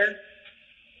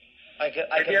 I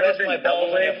can rest my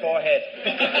balls on your forehead.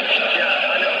 Yeah,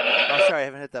 I know. Oh, sorry, I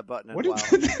haven't hit that button in a while.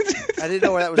 I didn't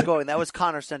know where that was going. That was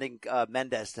Connor sending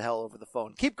Mendez to hell over the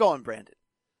phone. Keep going, Brandon.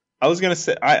 I was going to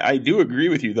say, I do agree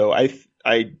with you, though.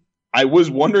 I was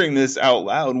wondering this out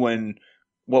loud when,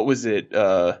 what was it,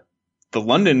 the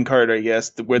London card, I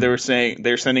guess, where they were saying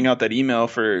they're sending out that email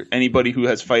for anybody who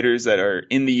has fighters that are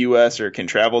in the U.S. or can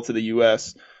travel to the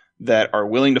U.S. that are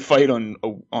willing to fight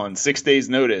on 6 days'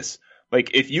 notice.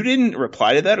 Like, if you didn't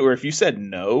reply to that, or if you said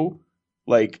no,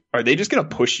 like, are they just going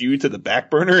to push you to the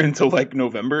back burner until, like,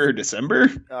 November or December?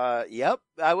 Yep.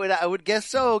 I would guess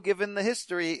so, given the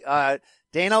history.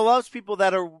 Dana loves people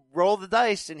that are roll the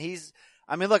dice, and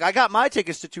look, I got my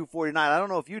tickets to 249. I don't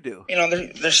know if you do. You know,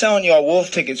 they're selling y'all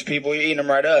wolf tickets, people. You're eating them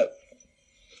right up.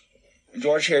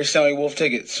 George here is selling wolf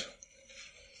tickets.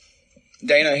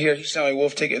 Dana here, he's selling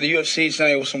wolf tickets. The UFC is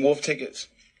selling you some wolf tickets.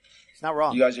 It's not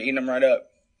wrong. You guys are eating them right up.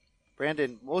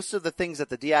 Brandon, most of the things that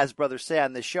the Diaz brothers say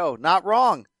on this show, not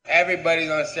wrong. Everybody's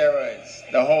on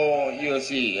steroids. The whole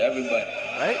UFC, everybody.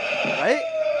 Right?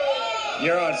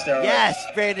 You're on steroids. Yes,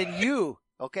 Brandon, you.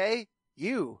 Okay?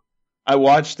 You. I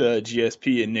watched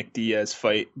GSP and Nick Diaz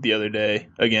fight the other day.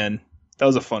 Again, that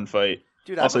was a fun fight.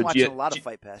 Dude, I've been watching a lot of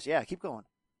Fight Pass. Yeah, keep going.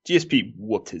 GSP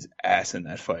whooped his ass in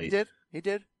that fight. He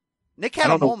did. Nick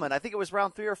had a moment. I think it was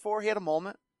round 3 or 4. He had a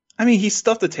moment. I mean, he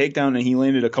stuffed the takedown and he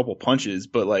landed a couple punches,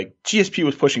 but like GSP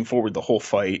was pushing forward the whole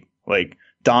fight, like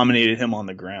dominated him on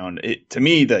the ground. To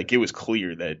me, like, it was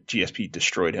clear that GSP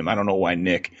destroyed him. I don't know why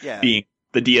Nick, being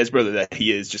the Diaz brother that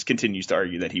he is, just continues to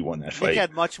argue that he won that fight. Nick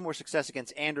had much more success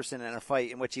against Anderson in a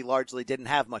fight in which he largely didn't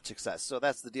have much success. So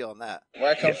that's the deal on that.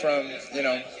 Where I come from,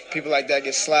 people like that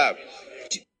get slapped.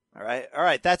 All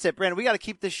right. That's it, Brandon. We got to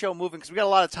keep this show moving because we got a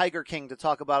lot of Tiger King to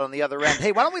talk about on the other end.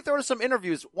 Hey, why don't we throw to some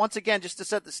interviews once again just to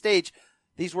set the stage?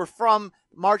 These were from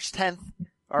March 10th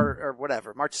or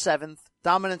whatever, March 7th.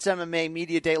 Dominance MMA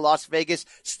Media Day, Las Vegas.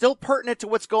 Still pertinent to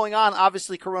what's going on.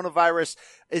 Obviously, coronavirus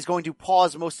is going to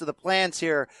pause most of the plans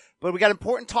here. But we got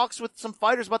important talks with some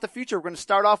fighters about the future. We're going to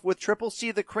start off with Triple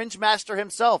C, the cringe master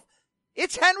himself.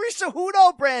 It's Henry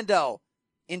Cejudo, Brando.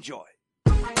 Enjoy.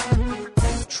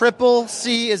 Triple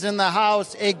C is in the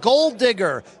house, a gold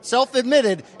digger,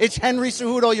 self-admitted. It's Henry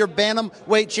Cejudo, your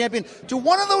bantamweight champion. Do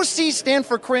one of those C's stand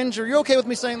for cringe? Are you okay with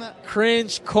me saying that?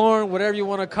 Cringe, corn, whatever you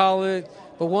want to call it.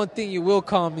 but one thing you will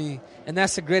call me, and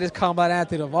that's the greatest combat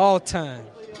athlete of all time.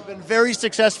 You've been very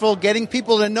successful getting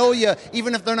people to know you,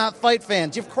 even if they're not fight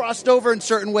fans. You've crossed over in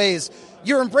certain ways.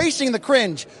 You're embracing the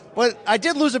cringe, but I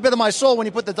did lose a bit of my soul when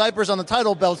you put the diapers on the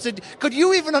title belts. Could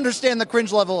you even understand the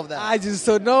cringe level of that? I just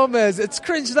don't know, man. It's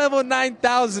cringe level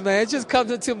 9,000, man. It just comes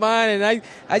into mind, and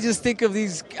I just think of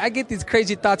these. I get these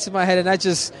crazy thoughts in my head, and I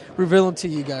just reveal them to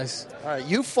you guys. All right,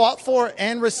 you fought for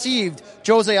and received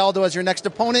Jose Aldo as your next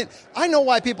opponent. I know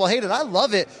why people hate it. I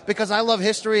love it because I love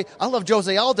history. I love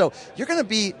Jose Aldo. You're going to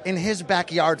be in his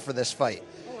backyard for this fight.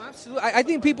 Absolutely. I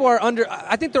think people are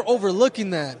I think they're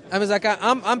overlooking that. I was like,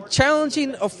 I'm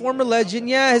challenging a former legend.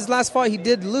 Yeah, his last fight he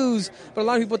did lose, but a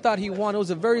lot of people thought he won. It was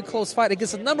a very close fight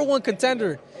against the number one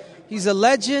contender. He's a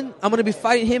legend. I'm going to be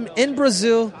fighting him in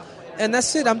Brazil, and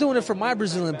that's it. I'm doing it for my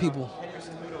Brazilian people.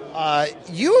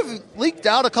 You have leaked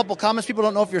out a couple comments. People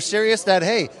don't know if you're serious that,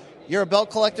 hey, you're a belt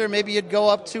collector, maybe you'd go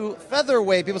up to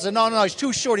featherweight. People say, no, he's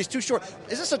too short. Is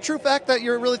this a true fact that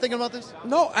you're really thinking about this?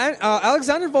 No,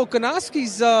 Alexander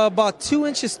Volkanovski's about 2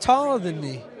 inches taller than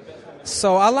me.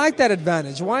 So I like that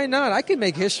advantage. Why not? I can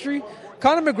make history.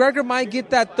 Conor McGregor might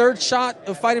get that third shot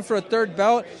of fighting for a third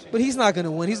belt, but he's not going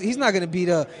to win. He's not going to beat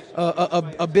a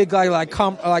big guy like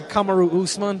Kamaru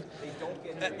Usman.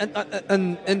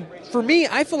 And for me,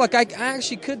 I feel like I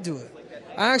actually could do it.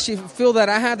 I actually feel that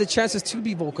I have the chances to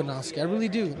be Volkanovski. I really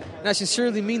do. And I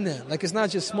sincerely mean that. Like, it's not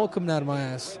just smoke coming out of my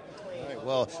ass. All right,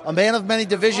 well, a man of many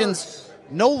divisions,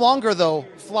 no longer, though,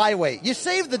 flyweight. You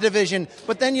saved the division,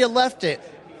 but then you left it.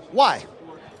 Why?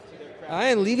 I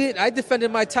didn't leave it. I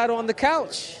defended my title on the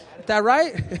couch. Is that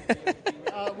right?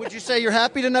 Would you say you're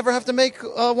happy to never have to make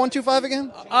 125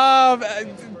 again?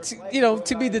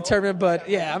 To be determined, but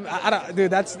yeah, I don't, dude.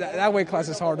 That weight class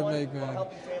is hard to make, man.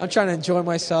 I'm trying to enjoy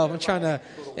myself.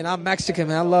 I'm Mexican,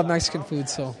 man. I love Mexican food,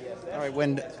 so. All right,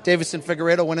 when Davison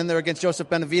Figueiredo went in there against Joseph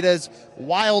Benavidez,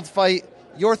 wild fight.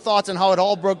 Your thoughts on how it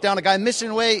all broke down? A guy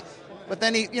missing weight. But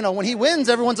then when he wins,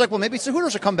 everyone's like, well, maybe Cejudo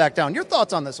should come back down. Your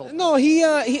thoughts on this whole thing? No,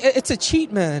 it's a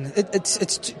cheat, man. It's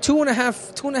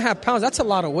 2.5 pounds. That's a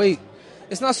lot of weight.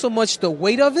 It's not so much the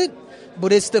weight of it,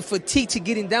 but it's the fatigue to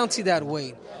getting down to that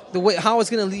weight. The way how it's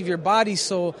going to leave your body.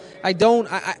 So the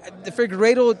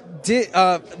Figueiredo did.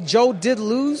 Joe did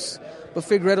lose, but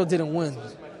Figueiredo didn't win.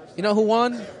 You know who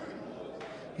won?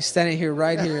 He's standing here,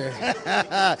 right here.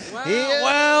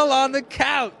 Well, on the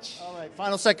couch. All right,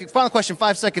 final question,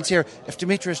 5 seconds here. If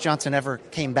Demetrius Johnson ever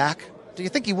came back, do you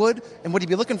think he would? And would he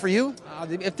be looking for you?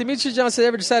 If Demetrius Johnson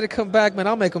ever decided to come back, man,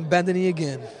 I'll make him bend the knee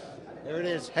again. There it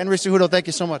is. Henry Cejudo, thank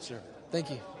you so much, sir.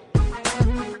 Thank you.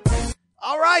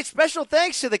 All right, special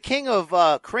thanks to the king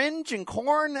of cringe and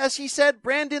corn, as he said.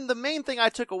 Brandon, the main thing I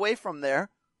took away from there,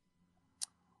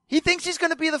 he thinks he's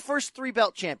going to be the first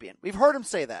 3-belt champion. We've heard him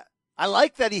say that. I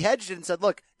like that he hedged it and said,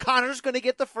 look, Conor's going to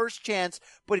get the first chance,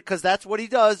 but because that's what he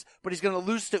does, but he's going to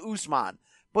lose to Usman.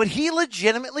 But he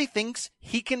legitimately thinks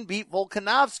he can beat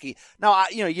Volkanovski. Now,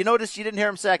 you notice you didn't hear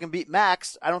him say I can beat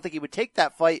Max. I don't think he would take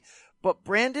that fight. But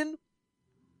Brandon,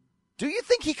 do you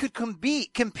think he could compete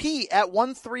at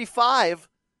 145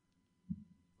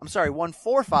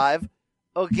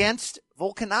 against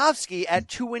Volkanovski at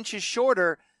 2 inches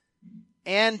shorter?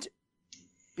 And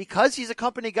because he's a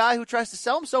company guy who tries to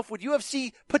sell himself, would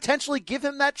UFC potentially give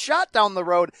him that shot down the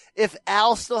road if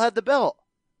Al still had the belt?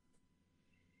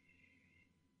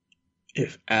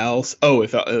 If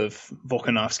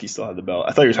Volkanovski still had the belt.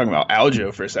 I thought you were talking about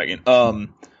Aljo for a second.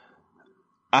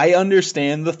 I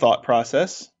understand the thought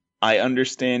process. I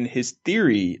understand his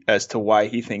theory as to why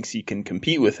he thinks he can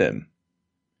compete with him.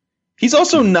 He's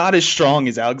also not as strong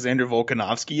as Alexander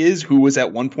Volkanovski is, who was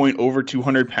at one point over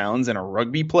 200 pounds and a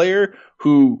rugby player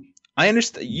who I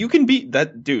understand. You can beat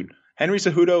that dude. Henry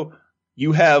Cejudo,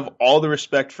 you have all the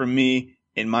respect from me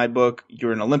in my book.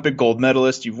 You're an Olympic gold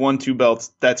medalist. You've won 2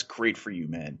 belts. That's great for you,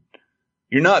 man.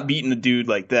 You're not beating a dude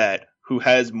like that who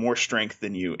has more strength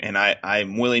than you, and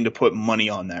I'm willing to put money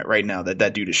on that right now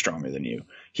that dude is stronger than you.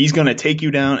 He's going to take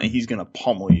you down, and he's going to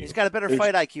pummel you. He's got a better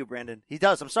fight IQ, Brandon. He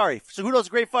does. I'm sorry. Cejudo's a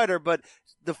great fighter, but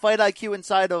the fight IQ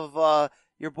inside of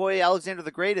your boy Alexander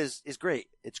the Great is great.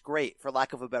 It's great, for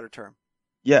lack of a better term.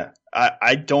 Yeah,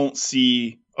 I don't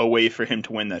see a way for him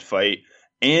to win that fight.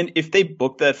 And if they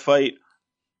book that fight,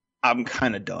 I'm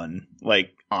kind of done,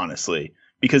 like, honestly.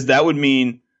 Because that would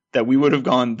mean that we would have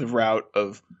gone the route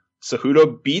of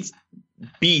Cejudo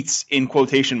beats in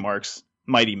quotation marks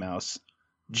Mighty Mouse,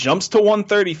 jumps to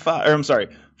 135,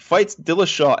 fights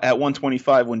Dillashaw at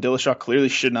 125 when Dillashaw clearly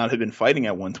should not have been fighting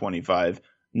at 125,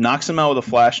 knocks him out with a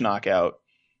flash knockout,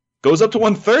 goes up to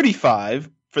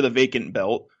 135 for the vacant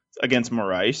belt against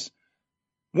Moraes,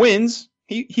 wins.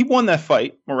 He won that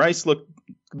fight. Moraes looked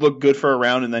looked good for a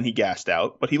round, and then he gassed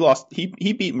out. But he lost. He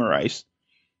beat Moraes.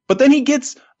 But then he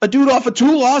gets a dude off of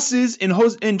 2 losses in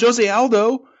Jose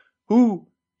Aldo, who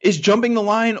is jumping the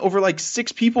line over like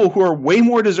 6 people who are way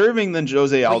more deserving than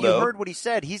Jose Aldo. But you heard what he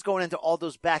said. He's going into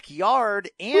Aldo's backyard.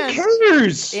 And, who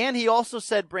cares? And he also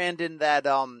said, Brandon, that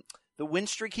the win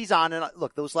streak he's on, and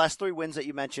look, those last 3 wins that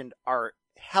you mentioned are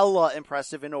hella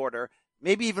impressive in order.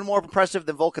 Maybe even more impressive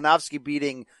than Volkanovski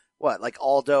beating, like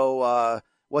Aldo,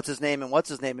 what's his name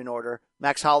in order?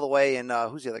 Max Holloway and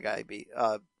who's the other guy he beat?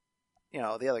 The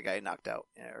other guy he knocked out.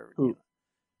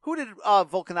 Who did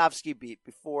Volkanovski beat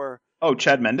before? Oh,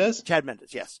 Chad Mendes? Chad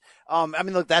Mendes, yes.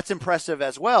 Look, that's impressive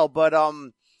as well. But,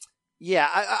 yeah,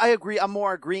 I agree. I'm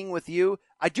more agreeing with you.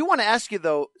 I do want to ask you,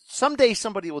 though, someday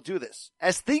somebody will do this.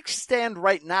 As things stand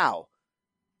right now,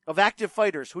 of active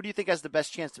fighters, who do you think has the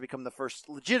best chance to become the first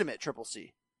legitimate Triple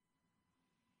C?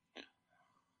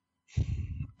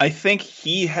 I think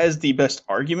he has the best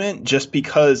argument just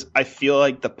because I feel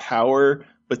like the power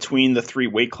between the 3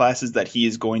 weight classes that he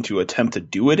is going to attempt to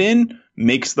do it in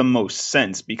makes the most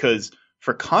sense, because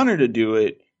for Conor to do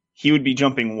it, he would be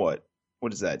jumping what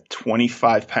is that,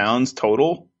 25 pounds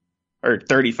total or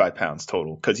 35 pounds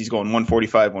total, because he's going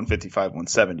 145, 155,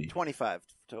 170. 25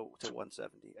 to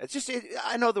 170. It's just,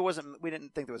 I know we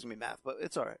didn't think there was going to be math, but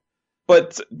it's all right.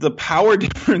 But the power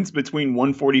difference between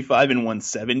 145 and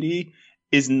 170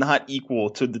 is not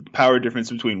equal to the power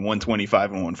difference between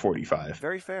 125 and 145.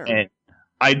 Very fair. And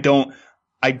I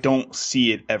don't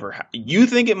see it ever happen. You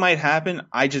think it might happen?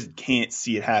 I just can't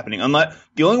see it happening. Unless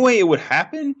the only way it would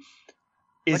happen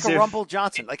is like a Rumble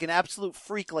Johnson, like an absolute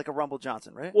freak, like a Rumble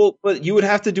Johnson, right? Well, but you would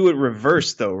have to do it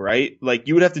reverse, though, right? Like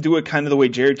you would have to do it kind of the way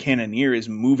Jared Cannonier is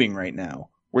moving right now,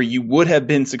 where you would have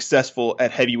been successful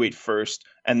at heavyweight first,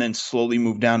 and then slowly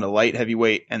move down to light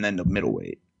heavyweight and then to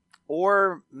middleweight.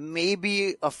 Or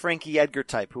maybe a Frankie Edgar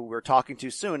type, who we're talking to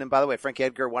soon. And by the way, Frankie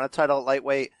Edgar won a title at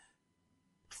lightweight,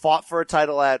 fought for a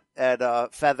title at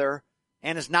feather,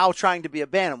 and is now trying to be a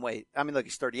bantamweight. Look,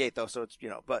 he's 38 though, so it's,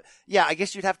 but yeah, I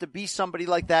guess you'd have to be somebody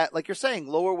like that. Like you're saying,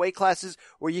 lower weight classes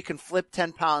where you can flip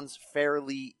 10 pounds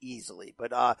fairly easily.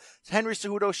 But, Henry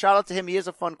Cejudo, shout out to him. He is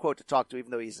a fun quote to talk to,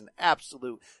 even though he's an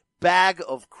absolute bag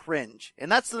of cringe.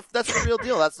 And that's the real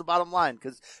deal. That's the bottom line,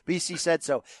 because BC said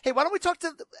so. Hey, why don't we talk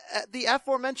to the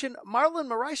aforementioned Marlon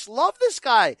Moraes? Love this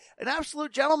guy. An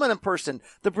absolute gentleman in person.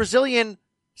 The Brazilian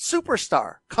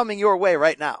superstar coming your way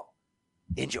right now.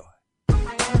 Enjoy.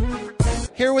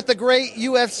 Here with the great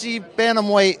UFC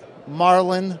bantamweight,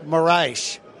 Marlon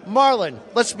Moraes. Marlon,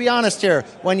 let's be honest here.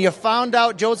 When you found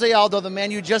out Jose Aldo, the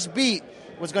man you just beat,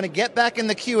 was going to get back in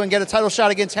the queue and get a title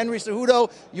shot against Henry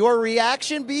Cejudo, your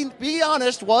reaction, be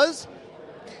honest, was?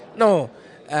 No.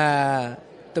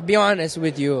 To be honest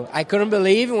with you, I couldn't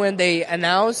believe when they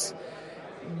announced,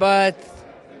 but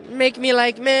make me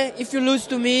like, man, if you lose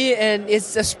to me and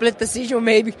it's a split decision,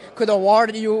 maybe could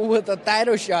award you with a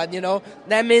title shot,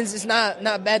 That means it's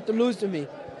not bad to lose to me.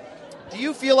 Do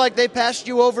you feel like they passed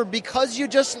you over because you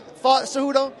just fought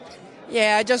Cejudo?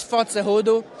 Yeah, I just fought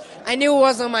Cejudo. I knew it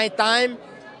wasn't my time.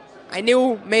 I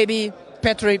knew maybe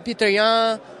Peter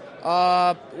Yan,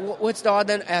 what's the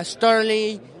other,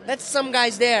 Sterling. That's some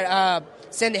guys there,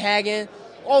 Sandy Hagen.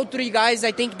 All 3 guys,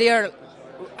 I think they are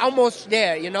almost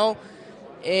there,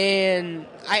 And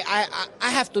I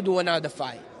have to do another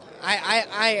fight.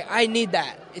 I need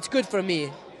that. It's good for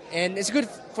me, and it's good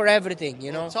for everything,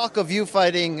 Talk of you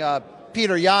fighting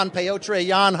Peter Yan, Petr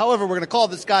Yan, however we're going to call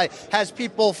this guy, has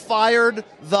people fired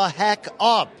the heck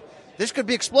up. This could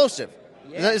be explosive.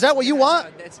 Yeah. Is that what you want?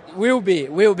 Will be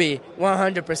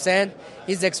 100%.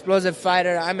 He's an explosive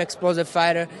fighter. I'm an explosive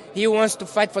fighter. He wants to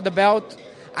fight for the belt.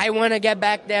 I want to get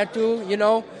back there too,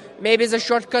 Maybe it's a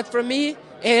shortcut for me,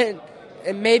 and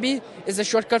maybe it's a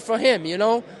shortcut for him,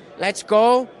 Let's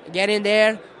go, get in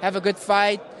there, have a good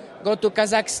fight, go to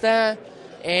Kazakhstan,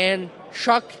 and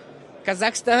shock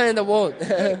Kazakhstan and the world.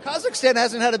 Kazakhstan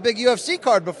hasn't had a big UFC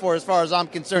card before, as far as I'm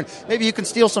concerned. Maybe you can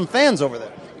steal some fans over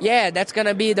there. Yeah, that's going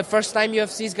to be the first time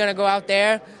UFC is going to go out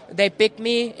there. They picked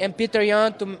me and Peter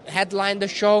Yan to headline the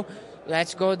show.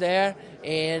 Let's go there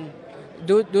and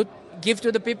give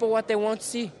to the people what they want to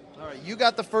see. All right, you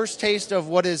got the first taste of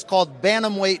what is called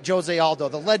bantamweight Jose Aldo,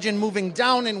 the legend moving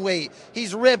down in weight.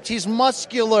 He's ripped, he's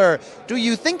muscular. Do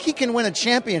you think he can win a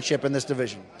championship in this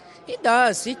division? He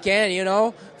does, he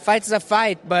can, Fight's a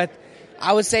fight, but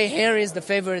I would say Henry is the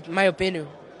favorite, in my opinion.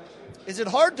 Is it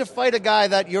hard to fight a guy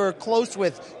that you're close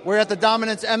with? We're at the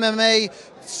Dominance MMA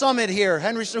Summit here.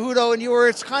 Henry Cejudo and you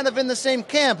it's kind of in the same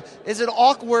camp. Is it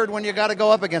awkward when you got to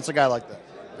go up against a guy like that?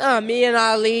 Me and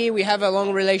Ali, we have a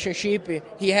long relationship.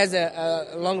 He has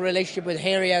a long relationship with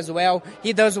Henry as well.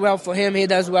 He does well for him. He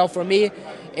does well for me.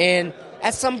 And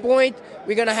at some point,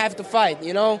 we're going to have to fight,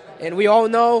 And we all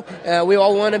know we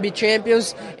all want to be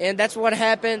champions. And that's what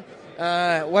happened.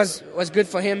 Was good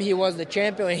for him. He was the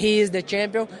champion, and he is the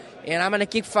champion. And I'm going to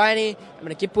keep fighting. I'm going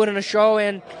to keep putting a show,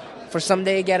 and for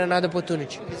someday get another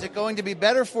opportunity. Is it going to be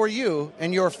better for you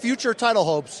and your future title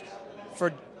hopes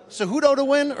for Cejudo to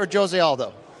win or Jose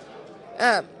Aldo?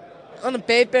 On the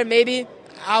paper, maybe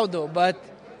Aldo, but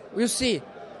we'll see.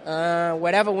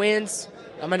 Whatever wins,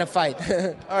 I'm going to fight.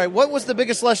 All right, what was the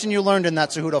biggest lesson you learned in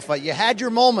that Cejudo fight? You had your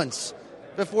moments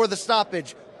before the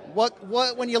stoppage.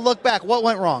 What when you look back, what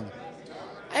went wrong?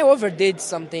 I overdid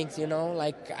some things,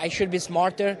 like I should be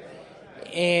smarter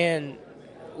and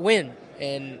win.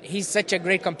 And he's such a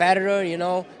great competitor,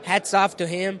 hats off to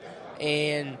him.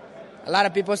 And a lot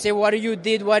of people say, what you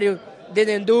did, what you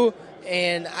didn't do.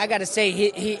 And I got to say,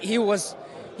 he was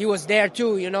there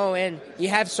too, and he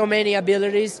has so many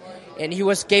abilities, and he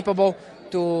was capable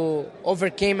to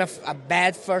overcome a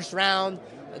bad first round.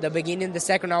 At the beginning, the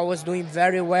second round was doing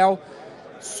very well.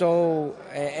 So,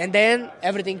 and then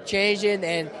everything changed,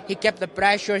 and he kept the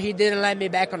pressure. He didn't let me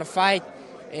back on the fight,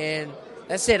 and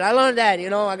that's it. I learned that,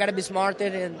 I got to be smarter,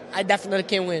 and I definitely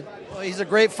can win. Well, he's a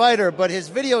great fighter, but his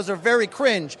videos are very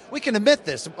cringe. We can admit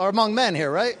this among men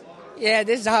here, right? Yeah,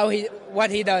 this is what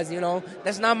he does,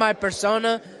 That's not my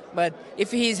persona, but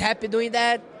if he's happy doing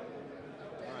that,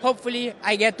 hopefully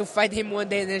I get to fight him one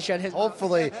day and then shut his mouth.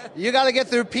 Hopefully. You got to get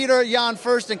through Peter Yan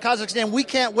first in Kazakhstan. We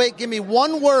can't wait. Give me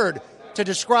one word to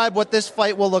describe what this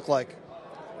fight will look like.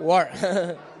 War.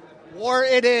 War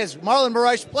it is. Marlon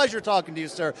Moraes, pleasure talking to you,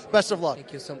 sir. Best of luck.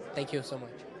 Thank you so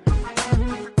much.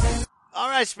 All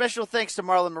right, special thanks to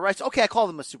Marlon Moraes. Okay, I called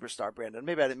him a superstar, Brandon.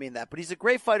 Maybe I didn't mean that, but he's a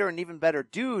great fighter and an even better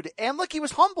dude. And look, he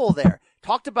was humble there.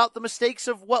 Talked about the mistakes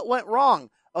of what went wrong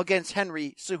against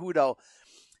Henry Cejudo.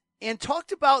 And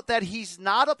talked about that he's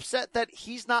not upset that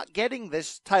he's not getting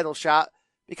this title shot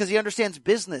because he understands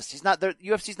business. The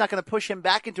UFC's not going to push him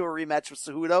back into a rematch with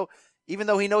Cejudo, even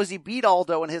though he knows he beat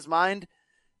Aldo in his mind.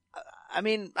 I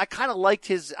mean, I kind of liked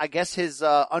his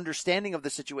understanding of the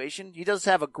situation. He does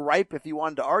have a gripe if he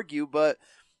wanted to argue, but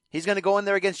he's going to go in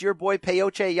there against your boy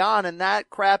Peyoche Yan, and that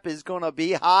crap is going to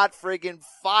be hot friggin'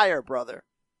 fire, brother.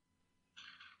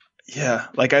 Yeah,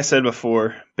 like I said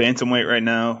before, bantamweight right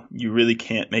now, you really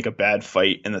can't make a bad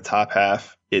fight in the top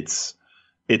half. It's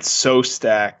so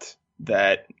stacked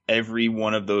that every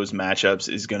one of those matchups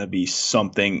is going to be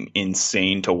something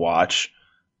insane to watch.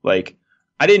 Like,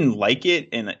 I didn't like it,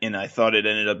 and I thought it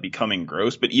ended up becoming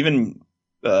gross. But even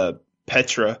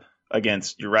Petra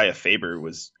against Uriah Faber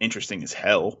was interesting as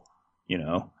hell,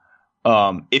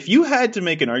 If you had to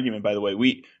make an argument, by the way,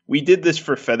 we did this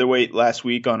for featherweight last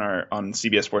week on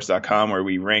CBSSports.com, where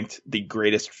we ranked the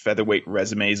greatest featherweight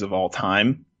resumes of all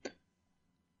time.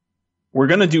 We're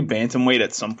going to do bantamweight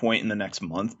at some point in the next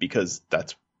month because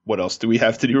that's what else do we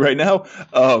have to do right now?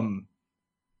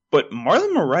 But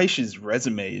Marlon Moraes'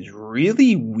 resume is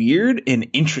really weird and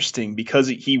interesting because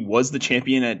he was the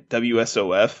champion at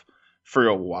WSOF for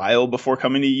a while before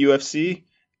coming to UFC.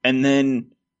 And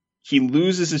then he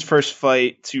loses his first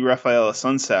fight to Rafael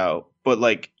Assunção, but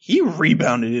he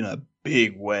rebounded in a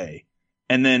big way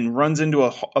and then runs into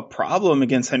a problem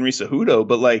against Henry Cejudo.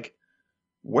 But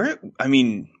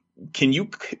can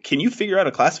you figure out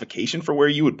a classification for where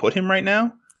you would put him right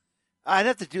now? I'd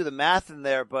have to do the math in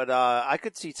there, but I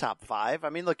could see top 5. I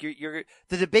mean, look, the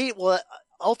debate will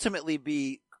ultimately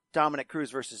be Dominic Cruz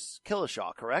versus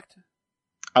Dillashaw, correct?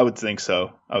 I would think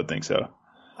so. Where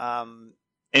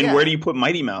do you put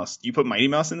Mighty Mouse? Do you put Mighty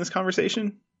Mouse in this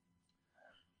conversation?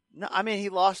 No, I mean, he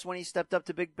lost when he stepped up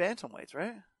to big bantamweights,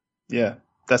 right? Yeah,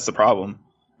 that's the problem.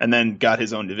 And then got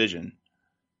his own division.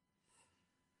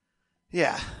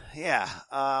 Yeah.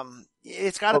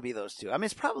 It's got to be those two. I mean,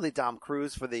 it's probably Dom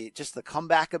Cruz for the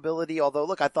comeback ability. Although,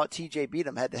 look, I thought TJ beat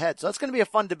him head to head. So that's going to be a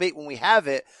fun debate when we have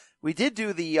it. We did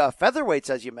do the featherweights,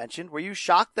 as you mentioned. Were you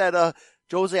shocked that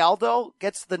Jose Aldo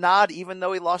gets the nod even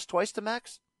though he lost twice to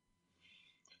Max?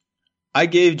 I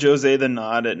gave Jose the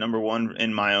nod at number 1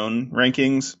 in my own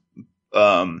rankings.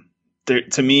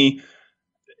 To me,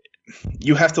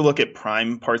 you have to look at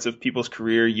prime parts of people's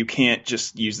career. You can't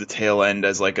just use the tail end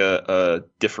as a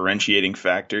differentiating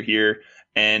factor here.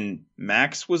 And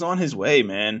Max was on his way,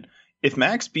 man. If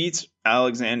Max beats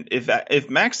Alexander, if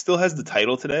Max still has the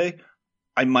title today,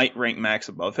 I might rank Max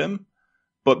above him.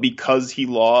 But because he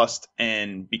lost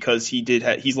and because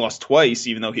he's lost twice,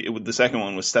 even though the second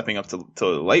one was stepping up to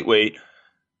lightweight,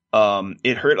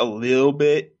 it hurt a little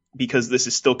bit because this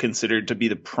is still considered to be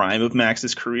the prime of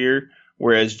Max's career.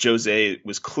 whereas Jose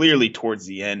was clearly towards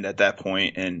the end at that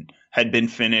point and had been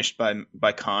finished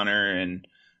by Conor. And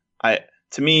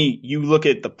to me, you look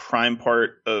at the prime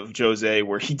part of Jose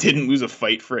where he didn't lose a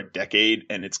fight for a decade,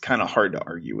 and it's kind of hard to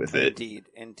argue with it.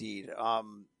 Indeed.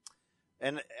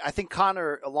 And I think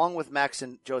Conor, along with Max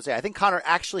and Jose, I think Conor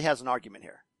actually has an argument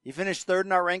here. He finished third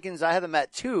in our rankings. I had him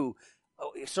at 2.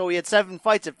 So he had 7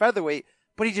 fights at featherweight,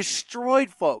 but he destroyed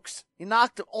folks. He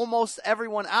knocked almost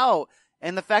everyone out.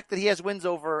 And the fact that he has wins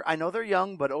over, I know they're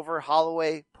young, but over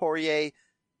Holloway, Poirier,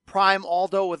 prime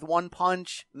Aldo with 1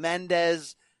 punch,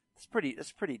 Mendez.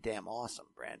 That's pretty damn awesome,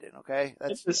 Brandon. Okay.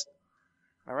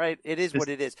 All right. It is what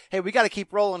it is. Hey, we got to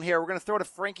keep rolling here. We're going to throw to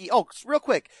Frankie. Oh, real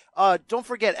quick. Don't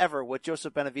forget ever what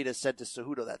Joseph Benavidez said to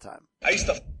Cejudo that time. I used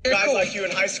to guys like you in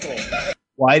high school.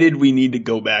 Why did we need to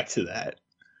go back to that?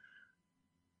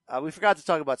 We forgot to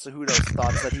talk about Cejudo's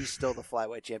thoughts that he's still the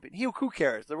flyweight champion. Who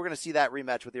cares? We're going to see that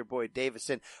rematch with your boy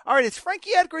Davison. All right, it's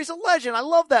Frankie Edgar. He's a legend. I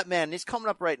love that man. He's coming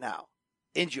up right now.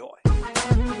 Enjoy.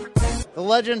 The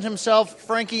legend himself,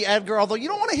 Frankie Edgar, although you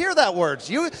don't want to hear that words.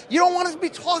 You don't want to be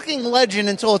talking legend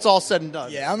until it's all said and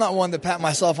done. Yeah, I'm not one to pat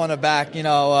myself on the back.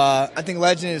 I think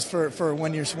legend is for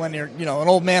when you're an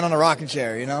old man on a rocking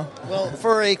chair, Well,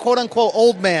 for a quote-unquote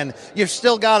old man, you've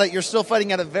still got it. You're still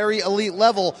fighting at a very elite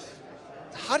level.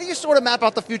 How do you sort of map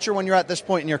out the future when you're at this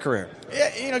point in your career?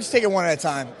 Yeah, just take it one at a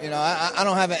time. I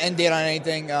don't have an end date on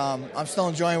anything. I'm still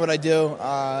enjoying what I do.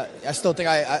 I still think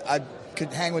I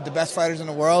could hang with the best fighters in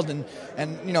the world, and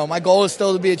my goal is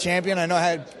still to be a champion. I know I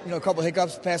had a couple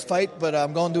hiccups past fight, but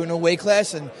I'm going to a new weight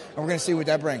class, and we're going to see what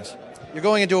that brings. You're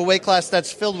going into a weight class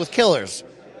that's filled with killers.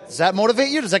 Does that motivate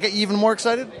you? Does that get you even more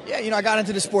excited? Yeah, I got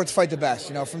into the sport to fight the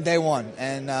best, from day one,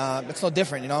 and it's no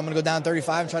different. I'm going to go down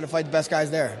 35 and try to fight the best guys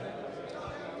there.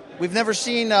 We've never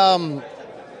seen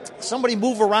somebody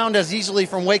move around as easily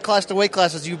from weight class to weight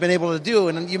class as you've been able to do,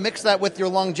 and you mix that with your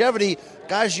longevity.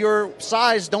 Guys your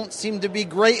size don't seem to be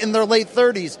great in their late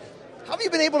 30s. How have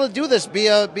you been able to do this, be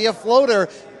a floater,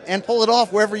 and pull it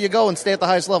off wherever you go and stay at the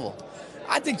highest level?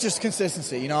 I think just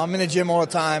consistency. I'm in the gym all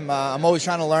the time. I'm always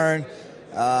trying to learn.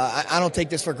 I don't take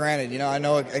this for granted. I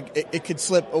know it could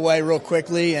slip away real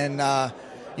quickly, and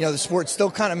the sport's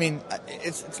still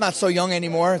it's not so young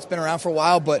anymore. It's been around for a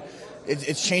while, but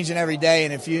it's changing every day.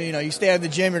 And if you stay out of the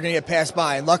gym, you're going to get passed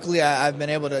by. And luckily, I've been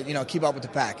able to keep up with the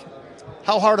pack.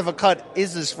 How hard of a cut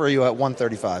is this for you at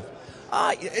 135?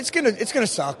 It's gonna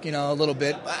suck, a little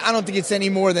bit. I don't think it's any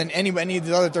more than any of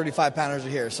the other 35 pounders are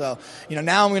here. So,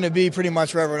 now I'm going to be pretty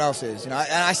much where everyone else is. And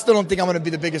I still don't think I'm going to be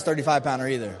the biggest 35 pounder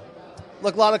either.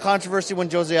 Look, a lot of controversy when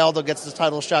Jose Aldo gets his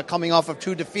title shot, coming off of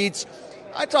 2 defeats.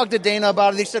 I talked to Dana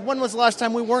about it. He said, when was the last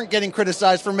time we weren't getting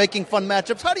criticized for making fun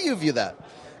matchups? How do you view that?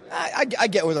 I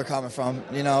get where they're coming from.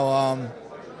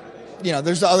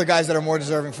 There's the other guys that are more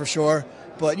deserving for sure.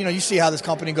 But, you see how this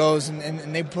company goes,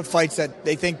 and they put fights that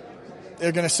they think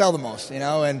they're going to sell the most,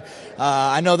 And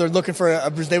I know they're looking for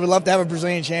they would love to have a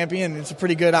Brazilian champion. It's a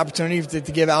pretty good opportunity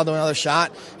to give Aldo another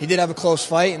shot. He did have a close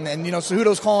fight, and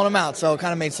Cejudo's calling him out, so it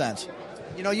kind of made sense.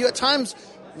 You at times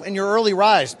in your early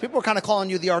rise, people were kind of calling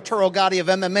you the Arturo Gatti of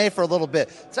MMA for a little bit.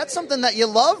 Is that something that you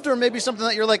loved, or maybe something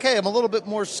that you're like, hey, I'm a little bit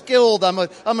more skilled, I'm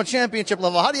a championship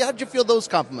level? How'd you feel those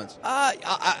compliments?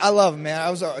 I love him, man. I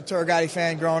was a Arturo Gatti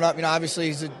fan growing up. Obviously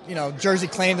he's Jersey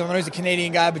claimed him. I know he's a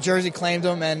Canadian guy, but Jersey claimed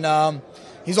him, and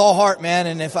he's all heart, man.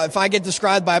 And if I get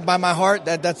described by my heart,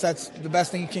 that's the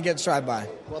best thing you can get described by.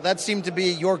 Well, that seemed to be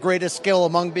your greatest skill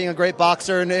among being a great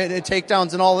boxer and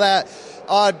takedowns and all that.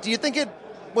 Do you think it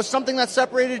was something that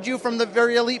separated you from the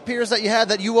very elite peers that you had,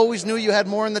 that you always knew you had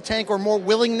more in the tank or more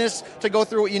willingness to go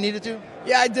through what you needed to?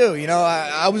 Yeah, I do.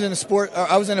 I was in a sport,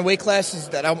 I was in a weight classes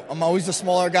that I'm always the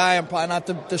smaller guy. I'm probably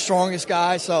not the strongest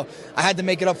guy, so I had to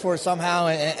make it up for it somehow,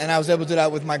 and I was able to do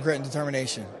that with my grit and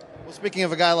determination. Well, speaking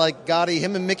of a guy like Gatti,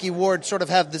 him and Mickey Ward sort of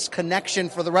have this connection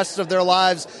for the rest of their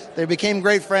lives. They became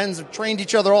great friends, have trained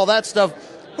each other, all that stuff.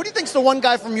 Who do you think's the one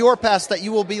guy from your past that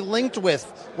you will be linked with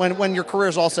when your career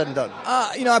is all said and done?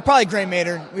 Probably Gray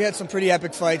Maynard. We had some pretty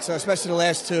epic fights, especially the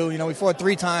last 2. We fought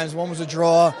 3 times. One was a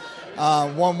draw,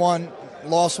 won 1,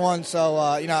 lost 1. So,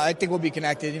 I think we'll be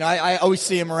connected. I always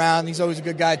see him around. He's always a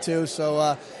good guy, too.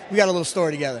 So, we got a little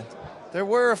story together. There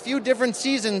were a few different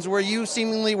seasons where you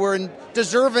seemingly were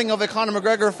deserving of a Conor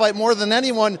McGregor fight more than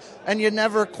anyone, and you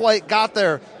never quite got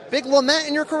there. Big lament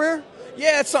in your career?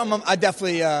 Yeah, it's something I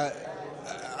definitely...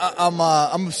 I'm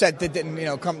upset that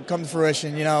didn't come to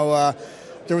fruition.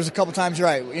 There was a couple times, you're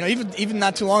right. Even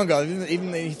not too long ago,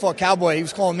 even he fought Cowboy, he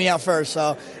was calling me out first.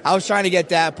 So I was trying to get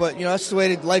that, but that's the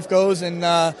way that life goes. And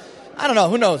I don't know.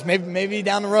 Who knows? Maybe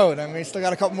down the road. I mean, we still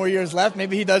got a couple more years left.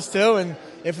 Maybe he does too. And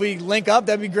if we link up,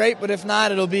 that'd be great. But if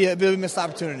not, it'll be a missed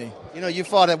opportunity. You know, you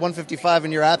fought at 155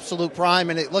 in your absolute prime,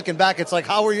 and looking back, it's like,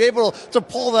 how were you able to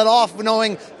pull that off,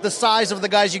 knowing the size of the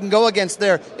guys you can go against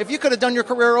there? If you could have done your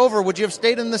career over, would you have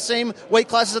stayed in the same weight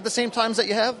classes at the same times that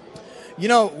you have? You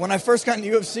know, when I first got in the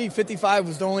UFC, 55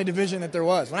 was the only division that there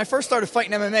was. When I first started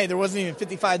fighting MMA, there wasn't even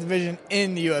 55 division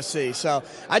in the UFC. So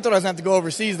I thought I was going to have to go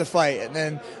overseas to fight. And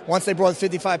then once they brought the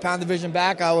 55-pound division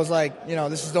back, I was like, you know,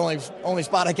 this is the only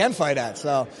spot I can fight at.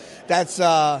 So that's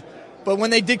but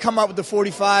when they did come up with the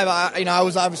 45, I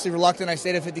was obviously reluctant. I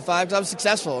stayed at 55 because I was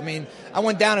successful. I mean, I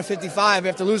went down at 55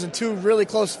 after losing 2 really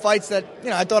close fights that,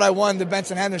 you know, I thought I won to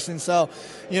Benson Henderson. So,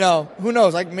 you know, who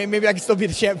knows? Like maybe I can still be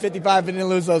the champ at 55 and didn't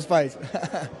lose those fights.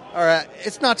 All right,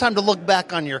 it's not time to look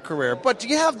back on your career, but do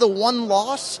you have the one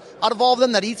loss out of all of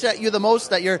them that eats at you the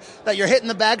most, that you're hitting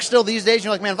the bag still these days?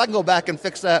 You're like, man, if I can go back and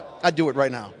fix that, I'd do it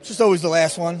right now. It's just always the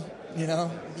last one. You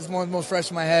know, it's most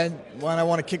fresh in my head. One I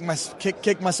want to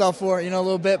kick myself for, you know, a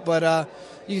little bit. But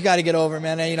you got to get over it,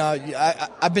 man. And, you know,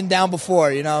 I've been down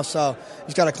before, you know, so you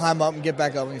just got to climb up and get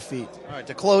back up on your feet. All right,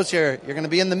 to close here, you're going to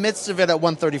be in the midst of it at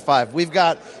 135. We've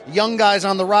got young guys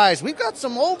on the rise. We've got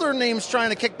some older names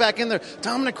trying to kick back in there.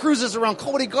 Dominic Cruz is around,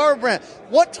 Cody Garbrandt.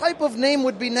 What type of name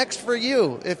would be next for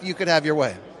you if you could have your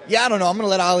way? Yeah, I don't know. I'm going to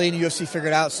let Ali and the UFC figure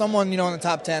it out. Someone, you know, in the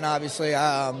top 10, obviously.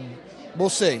 We'll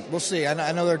see.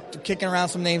 I know they're kicking around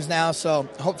some names now, so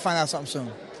I hope to find out something soon.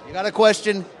 You got a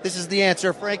question? This is the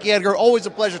answer. Frankie, Edgar, always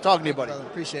a pleasure talking to you, buddy.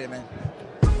 Appreciate it, man.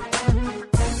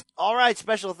 All right,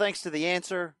 special thanks to the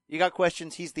answer. You got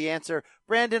questions, he's the answer.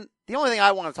 Brandon, the only thing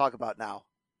I want to talk about now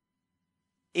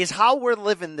is how we're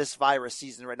living this virus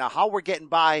season right now, how we're getting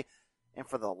by. And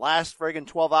for the last friggin'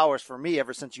 12 hours for me,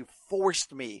 ever since you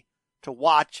forced me to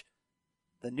watch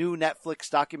the new Netflix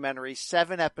documentary,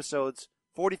 7 episodes,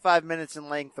 45 minutes in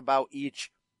length about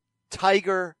each,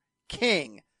 Tiger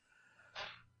King.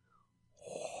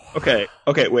 Okay,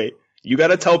 wait. You got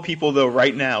to tell people, though,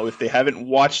 right now, if they haven't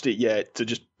watched it yet, to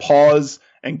just pause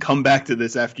and come back to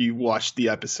this after you've watched the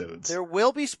episodes. There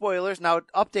will be spoilers. Now,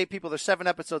 update people, there's 7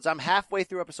 episodes. I'm halfway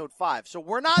through episode 5. So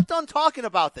we're not done talking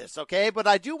about this, okay? But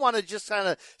I do want to just kind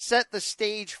of set the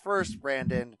stage first,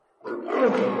 Brandon.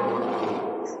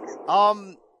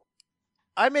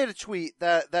 I made a tweet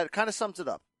that kind of sums it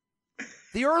up.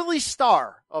 The early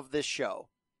star of this show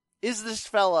is this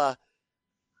fella,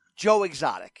 Joe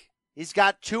Exotic. He's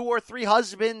got 2 or 3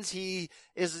 husbands. He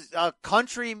is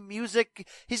country music.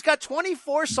 He's got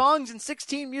 24 songs and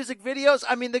 16 music videos.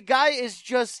 I mean, the guy is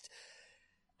just,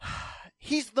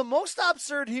 he's the most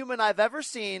absurd human I've ever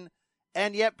seen.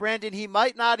 And yet, Brandon, he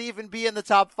might not even be in the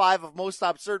top 5 of most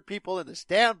absurd people in this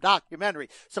damn documentary.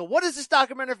 So what is this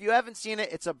documentary? If you haven't seen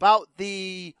it, it's about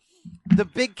the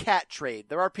big cat trade.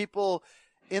 There are people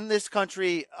in this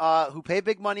country who pay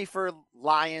big money for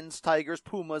lions, tigers,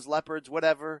 pumas, leopards,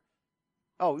 whatever.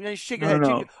 Oh, you shake your head.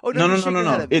 No.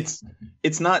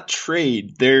 It's not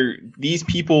trade. These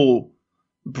people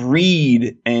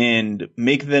breed and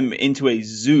make them into a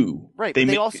zoo. Right,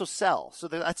 they also sell. So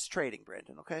that's trading,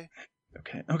 Brandon, okay?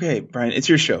 Okay, Brian, it's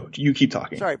your show. You keep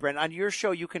talking. Sorry, Brandon. On your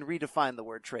show, you can redefine the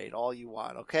word trade all you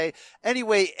want, okay?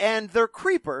 Anyway, and they're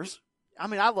creepers. I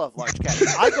mean, I love large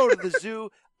cats. I go to the zoo.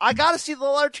 I got to see the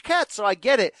large cats, so I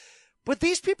get it. But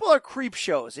these people are creep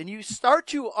shows, and you start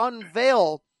to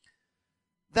unveil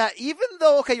that even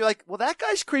though, okay, you're like, well, that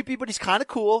guy's creepy, but he's kind of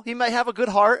cool. He might have a good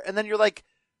heart. And then you're like,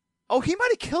 oh, he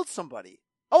might have killed somebody.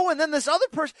 Oh, and then this other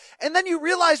person. And then you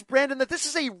realize, Brandon, that this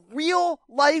is a real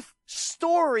life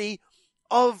story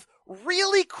of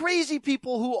really crazy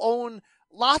people who own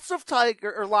lots of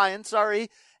lions,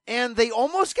 and they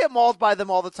almost get mauled by them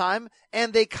all the time,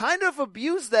 and they kind of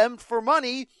abuse them for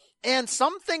money, and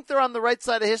some think they're on the right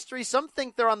side of history, some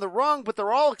think they're on the wrong, but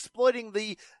they're all exploiting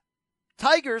the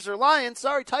tigers or lions,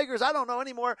 tigers, I don't know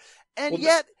anymore, and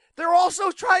yet they're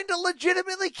also trying to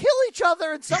legitimately kill each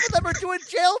other, and some of them are doing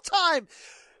jail time.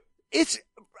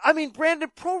 Brandon,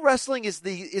 pro wrestling is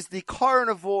the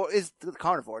carnival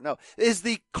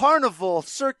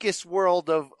circus world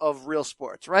of real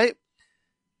sports, right?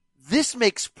 This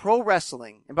makes pro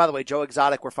wrestling, and by the way, Joe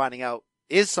Exotic, we're finding out,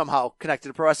 is somehow connected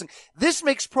to pro wrestling. This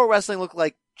makes pro wrestling look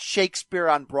like Shakespeare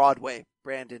on Broadway,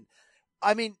 Brandon.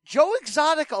 I mean, Joe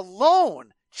Exotic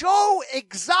alone,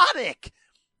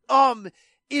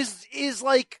 is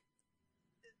like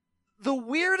the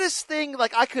weirdest thing.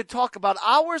 Like, I could talk about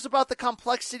hours about the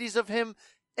complexities of him.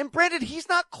 And Brandon, he's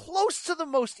not close to the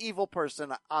most evil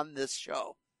person on this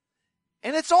show.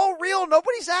 And it's all real.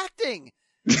 Nobody's acting.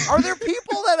 Are there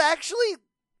people that actually,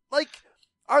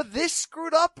 are this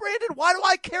screwed up, Brandon? Why do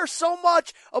I care so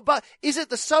much about, is it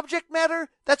the subject matter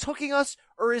that's hooking us,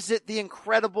 or is it the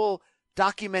incredible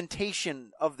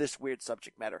documentation of this weird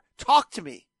subject matter? Talk to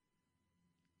me.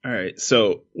 All right.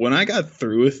 So when I got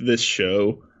through with this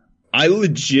show, I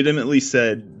legitimately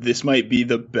said this might be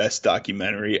the best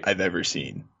documentary I've ever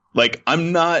seen. Like,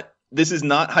 this is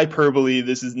not hyperbole.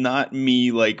 This is not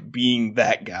me like being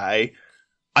that guy.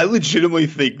 I legitimately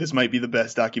think this might be the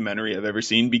best documentary I've ever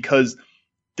seen, because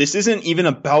this isn't even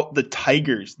about the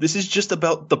Tigers. This is just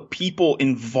about the people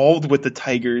involved with the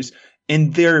Tigers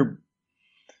and their,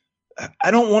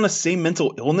 I don't want to say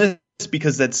mental illness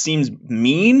because that seems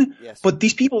mean, but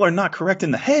these people are not correct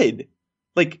in the head.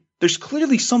 Like, there's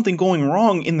clearly something going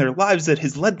wrong in their lives that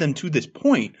has led them to this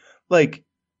point. Like,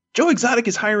 Joe Exotic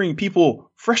is hiring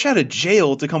people fresh out of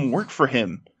jail to come work for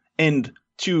him and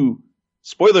to,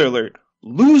 spoiler alert,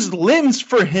 lose limbs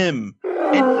for him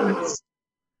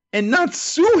and not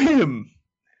sue him.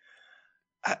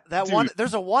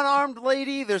 There's a one-armed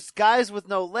lady, there's guys with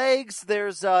no legs,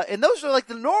 there's and those are like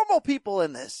the normal people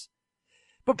in this.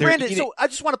 But Brandon, so I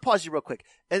just want to pause you real quick.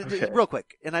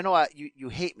 And I know you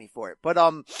hate me for it, but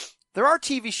there are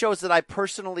TV shows that I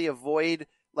personally avoid,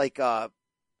 like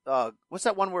what's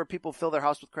that one where people fill their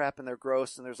house with crap and they're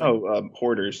gross and there's like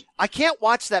Hoarders. I can't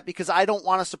watch that because I don't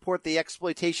want to support the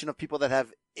exploitation of people that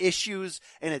have issues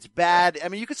and it's bad. I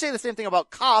mean, you could say the same thing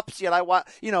about Cops, yet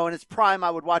in its prime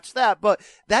I would watch that, but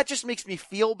that just makes me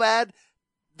feel bad.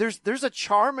 There's a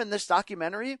charm in this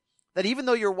documentary that even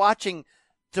though you're watching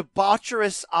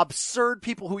debaucherous, absurd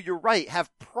people who, you're right,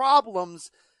 have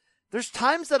problems, there's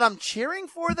times that I'm cheering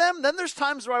for them. Then there's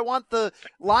times where I want the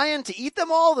lion to eat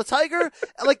them all, the tiger.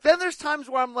 Like, then there's times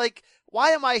where I'm like,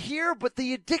 why am I here? But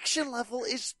the addiction level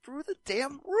is through the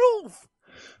damn roof.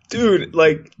 Dude,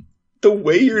 like, the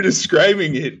way you're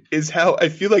describing it is how I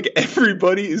feel like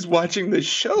everybody is watching this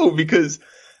show, because,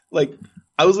 like,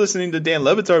 I was listening to Dan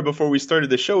Levitar before we started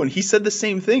the show, and he said the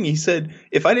same thing. He said,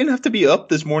 if I didn't have to be up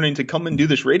this morning to come and do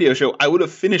this radio show, I would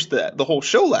have finished the whole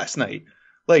show last night.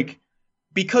 Like,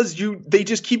 because they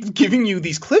just keep giving you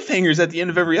these cliffhangers at the end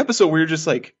of every episode where you're just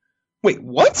like, wait,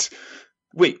 what?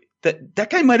 Wait, that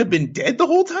guy might have been dead the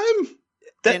whole time?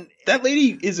 That lady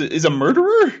is a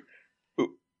murderer?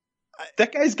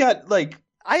 That guy's got, like...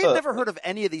 I had never heard of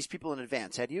any of these people in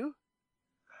advance. Had you?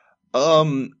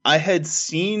 I had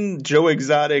seen Joe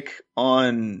Exotic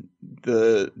on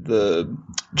the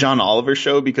John Oliver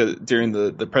show because during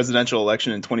the presidential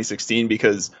election in 2016,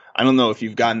 because I don't know if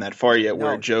you've gotten that far yet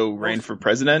where Joe ran for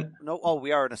president. No. Oh,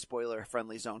 we are in a spoiler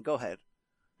friendly zone. Go ahead.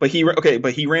 But he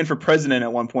ran for president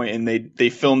at one point, and they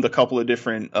filmed a couple of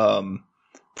different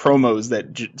promos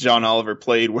that John Oliver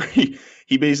played where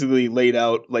he basically laid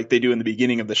out, like they do in the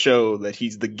beginning of the show, that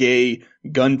he's the gay,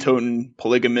 gun-toting,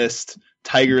 polygamist,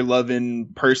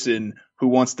 tiger-loving person who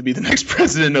wants to be the next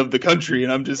president of the country.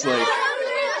 And I'm just like,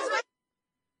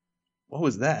 what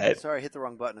was that? Sorry, I hit the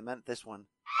wrong button. I meant this one.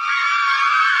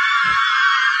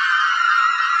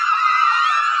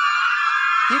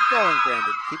 Keep going,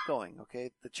 Brandon. Keep going,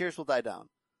 okay? The cheers will die down.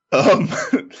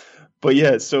 But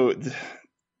yeah, so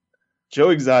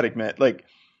Joe Exotic, man,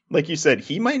 like you said,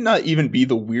 he might not even be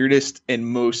the weirdest and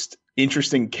most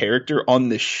interesting character on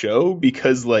this show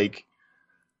because, like,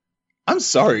 I'm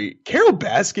sorry, Carol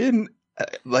Baskin,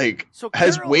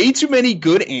 has way too many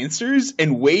good answers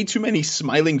and way too many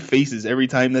smiling faces every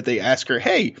time that they ask her,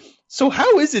 hey, so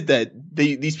how is it that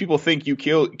these people think you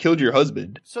killed your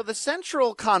husband? So the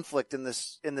central conflict in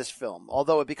this film,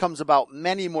 although it becomes about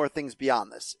many more things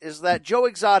beyond this, is that Joe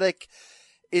Exotic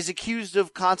is accused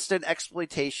of constant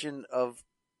exploitation of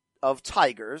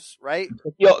tigers, right?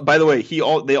 By the way,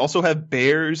 they also have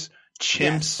bears,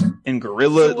 chimps, and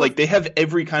gorilla. So they have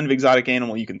every kind of exotic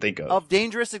animal you can think of. Of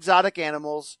dangerous exotic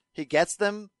animals. He gets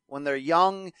them when they're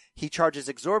young. He charges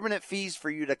exorbitant fees for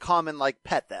you to come and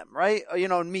pet them, right?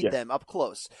 And meet them up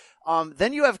close.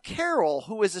 Then you have Carol,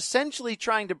 who is essentially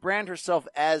trying to brand herself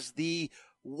as the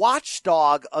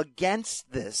watchdog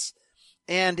against this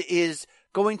and is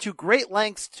going to great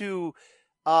lengths to,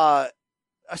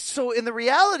 so in the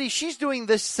reality, she's doing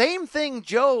the same thing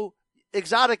Joe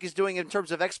Exotic is doing in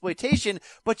terms of exploitation,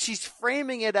 but she's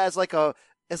framing it as like a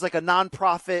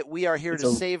nonprofit. We are here to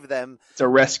save them. It's a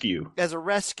rescue. As a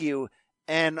rescue.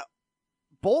 And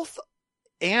both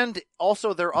and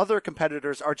also their other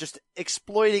competitors are just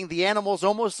exploiting the animals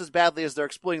almost as badly as they're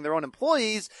exploiting their own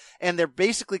employees. And they're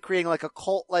basically creating like a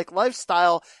cult-like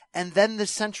lifestyle. And then the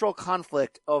central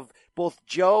conflict of both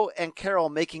Joe and Carol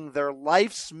making their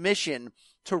life's mission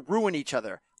to ruin each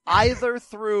other, either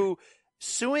through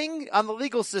suing on the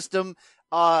legal system,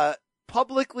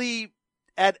 publicly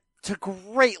at to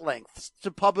great lengths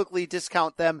to publicly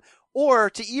discount them, or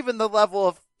to even the level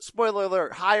of, spoiler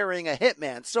alert, hiring a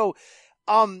hitman. So,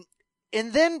 and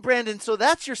then Brandon, so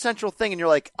that's your central thing, and you're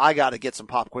like, I gotta get some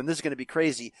popcorn. This is gonna be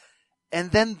crazy.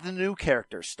 And then the new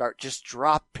characters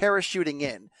parachuting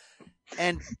in.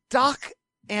 And Doc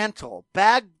Antle,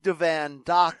 Bhagavan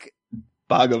Doc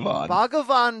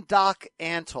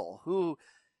Antle, who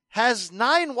has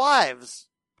 9 wives,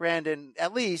 Brandon,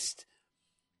 at least.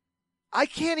 I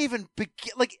can't even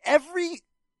begin, like every,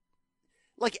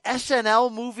 like SNL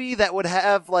movie that would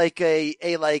have like a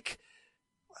like,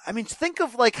 I mean, think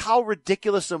of like how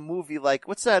ridiculous a movie, like,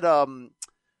 what's that,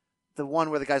 the one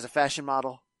where the guy's a fashion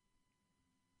model?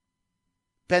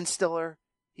 Ben Stiller.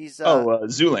 He's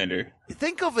Zoolander.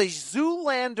 Think of a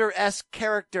Zoolander-esque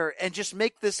character and just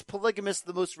make this polygamist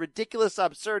the most ridiculous,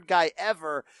 absurd guy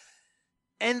ever.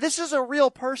 And this is a real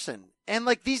person. And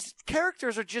like these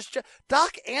characters are just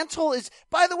Doc Antle is,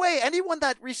 by the way, anyone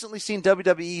that recently seen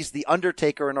WWE's The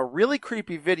Undertaker in a really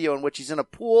creepy video in which he's in a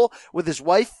pool with his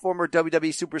wife, former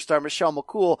WWE superstar Michelle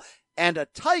McCool, and a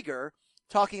tiger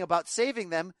talking about saving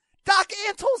them. Doc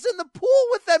Antle's in the pool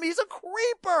with them. He's a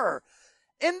creeper.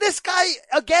 And this guy,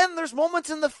 again, there's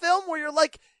moments in the film where you're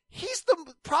like, he's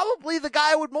probably the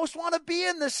guy I would most want to be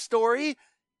in this story,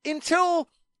 until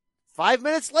 5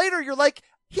 minutes later, you're like,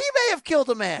 he may have killed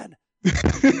a man.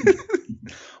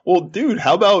 Well, dude,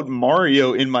 how about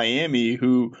Mario in Miami,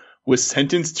 who was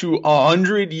sentenced to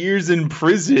 100 years in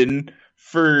prison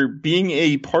for being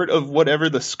a part of whatever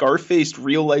the Scarface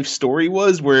real life story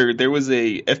was, where there was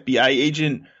a FBI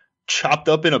agent chopped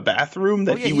up in a bathroom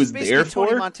that he was there for?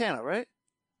 Tony Montana, right?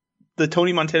 The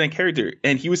Tony Montana character,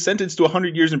 and he was sentenced to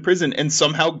 100 years in prison and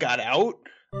somehow got off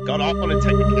on a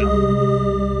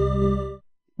technicality.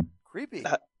 Creepy.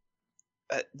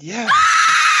 Yeah.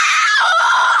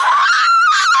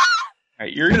 All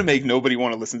right, you're going to make nobody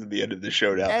want to listen to the end of the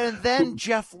show now. And then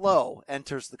Jeff Lowe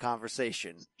enters the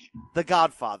conversation, the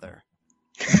Godfather.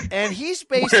 And he's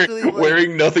basically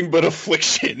wearing nothing but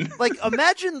affliction. Like,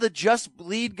 imagine the Just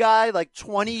Bleed guy, like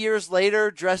 20 years later,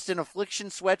 dressed in affliction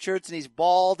sweatshirts, and he's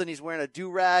bald and he's wearing a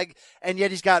do-rag, and yet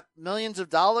he's got millions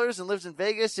of dollars and lives in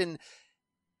Vegas, and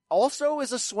also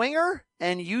is a swinger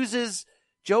and uses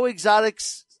Joe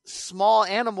Exotic's small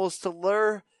animals to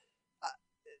lure,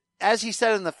 as he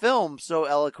said in the film so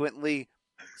eloquently,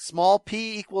 small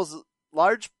p equals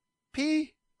large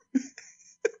P.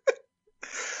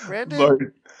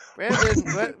 Brandon,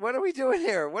 what are we doing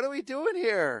here? What are we doing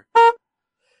here?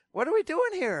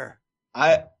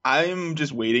 I'm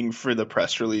just waiting for the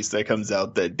press release that comes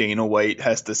out that Dana White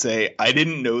has to say, I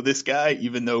didn't know this guy,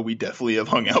 even though we definitely have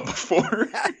hung out before.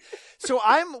 So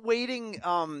I'm waiting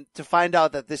to find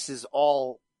out that this is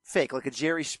all fake, like a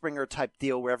Jerry Springer type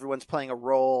deal where everyone's playing a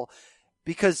role,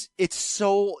 because it's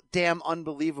so damn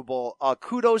unbelievable.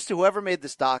 Kudos to whoever made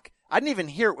this doc. I didn't even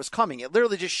hear it was coming. It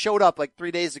literally just showed up like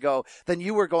 3 days ago. Then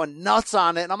you were going nuts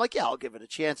on it. And I'm like, yeah, I'll give it a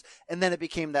chance. And then it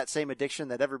became that same addiction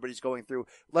that everybody's going through.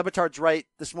 Lebitard's right.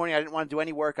 This morning, I didn't want to do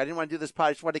any work. I didn't want to do this pod.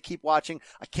 I just wanted to keep watching.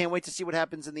 I can't wait to see what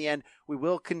happens in the end. We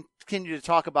will continue to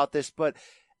talk about this, but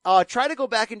try to go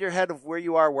back into your head of where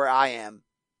you are, where I am.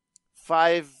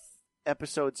 5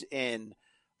 episodes in.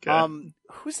 Okay.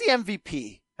 Who's the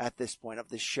MVP at this point of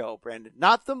this show, Brandon?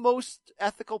 Not the most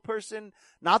ethical person,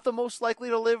 not the most likely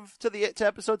to live to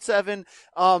episode 7,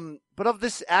 but of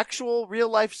this actual real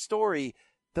life story,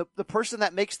 the person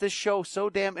that makes this show so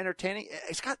damn entertaining,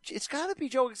 it's got to be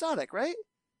Joe Exotic, right?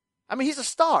 I mean, he's a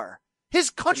star.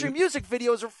 His country music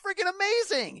videos are freaking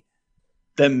amazing.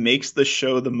 That makes the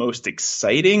show the most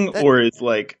exciting, or is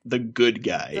like the good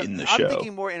guy in the show? I'm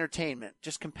thinking more entertainment,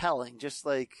 just compelling, just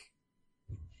like.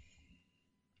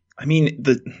 I mean,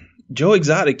 Joe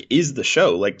Exotic is the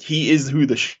show. Like, he is who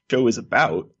the show is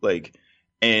about. Like,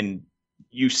 and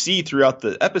you see throughout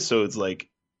the episodes, like,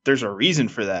 there's a reason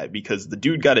for that, because the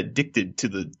dude got addicted to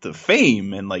the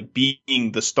fame and like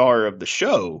being the star of the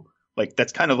show. Like,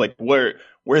 that's kind of like where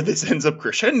this ends up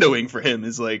crescendoing for him,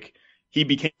 is like he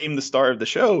became the star of the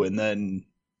show and then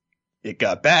it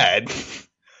got bad.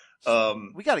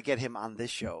 We got to get him on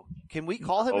this show. Can we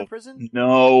call him in prison?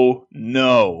 No.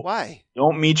 Why?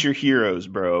 Don't meet your heroes,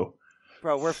 bro.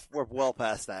 Bro, we're well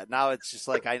past that. Now it's just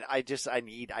like I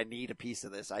need a piece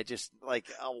of this. I just like,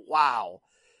 oh, wow.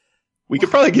 We could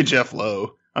probably get Jeff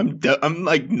Lowe. I'm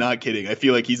like not kidding. I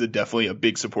feel like he's definitely a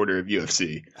big supporter of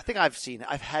UFC. I think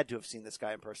I've had to have seen this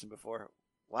guy in person before.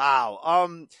 Wow.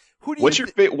 What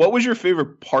was your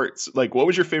favorite parts? Like, what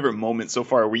was your favorite moment so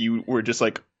far where you were just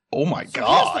like, oh my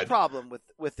God. Here's the problem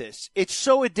with this. It's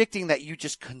so addicting that you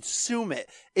just consume it.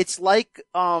 It's like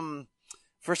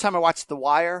first time I watched The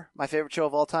Wire, my favorite show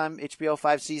of all time, HBO,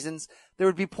 5 seasons, there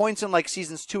would be points in like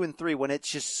seasons 2 and 3 when it's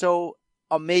just so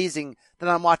amazing that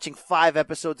I'm watching 5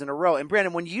 episodes in a row. And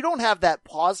Brandon, when you don't have that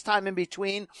pause time in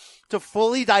between to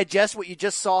fully digest what you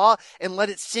just saw and let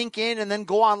it sink in and then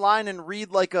go online and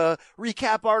read like a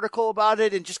recap article about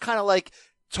it and just kind of like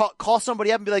call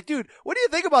somebody up and be like, dude, what do you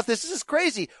think about this? This is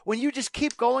crazy. When you just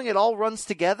keep going, it all runs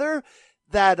together.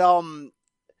 That,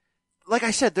 like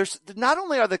I said, there's not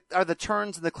only are the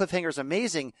turns and the cliffhangers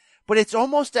amazing, but it's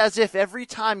almost as if every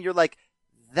time you're like,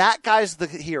 that guy's the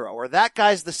hero or that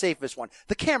guy's the safest one.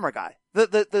 The camera guy,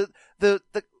 the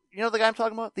you know the guy I'm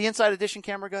talking about, the Inside Edition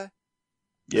camera guy.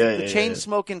 The chain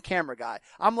smoking camera guy.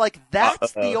 I'm like,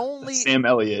 that's the only Sam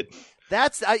Elliott.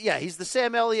 That's he's the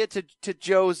Sam Elliott to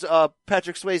Joe's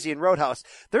Patrick Swayze in Roadhouse.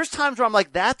 There's times where I'm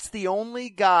like, that's the only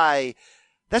guy,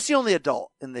 that's the only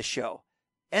adult in this show.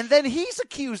 And then he's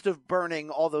accused of burning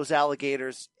all those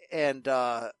alligators, and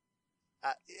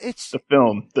it's the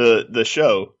film, the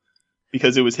show,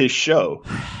 because it was his show.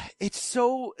 It's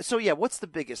so yeah. What's the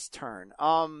biggest turn?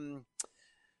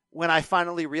 When I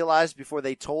finally realized before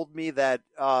they told me that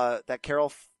that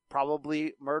Carol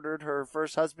probably murdered her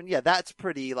first husband. Yeah, that's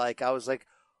pretty, like, I was like,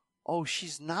 oh,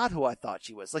 she's not who I thought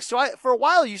she was. Like, so for a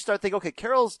while you start thinking, okay,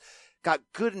 Carol's got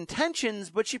good intentions,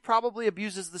 but she probably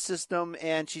abuses the system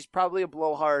and she's probably a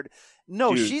blowhard.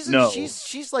 No, Dude, she's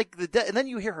like and then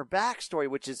you hear her backstory,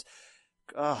 which is,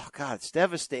 oh God, it's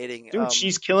devastating. Dude,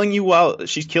 she's killing you while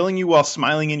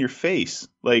smiling in your face.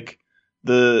 Like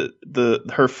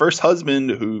her first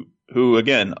husband who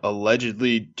again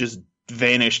allegedly just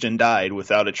vanished and died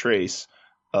without a trace.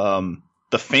 The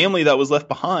family that was left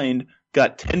behind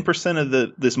got 10% of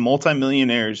this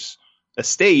multimillionaire's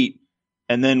estate,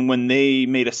 and then when they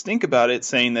made a stink about it,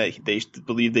 saying that they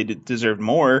believed they deserved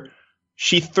more,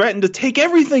 she threatened to take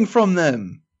everything from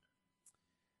them.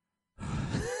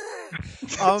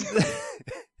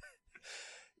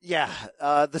 Yeah,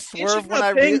 the swerve when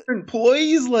I paying for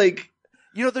employees, like,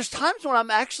 you know, there's times when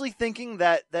I'm actually thinking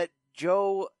that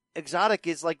Joe Exotic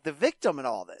is like the victim in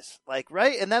all this, like,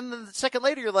 right? And then the second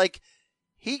later, you're like,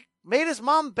 he made his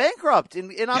mom bankrupt and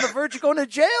on the verge of going to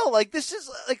jail. Like, this is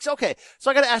like, okay.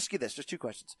 So I got to ask you this. There's 2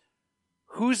 questions.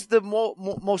 Who's the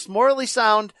most morally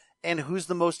sound, and who's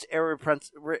the most what's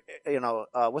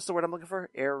the word I'm looking for?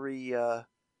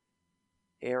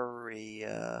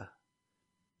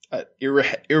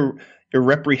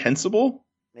 Irreprehensible?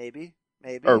 Maybe.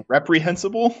 Or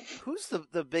reprehensible? Who's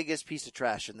the biggest piece of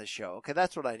trash in this show? Okay,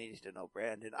 that's what I needed to know,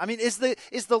 Brandon. I mean, is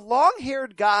the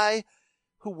long-haired guy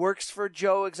who works for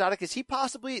Joe Exotic, is he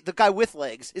possibly the guy with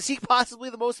legs? Is he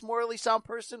possibly the most morally sound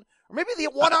person? Or maybe the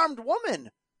one-armed woman?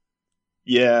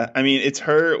 Yeah, I mean, it's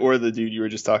her or the dude you were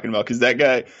just talking about, because that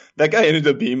guy ended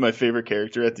up being my favorite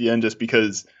character at the end, just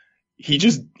because he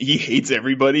hates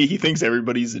everybody. He thinks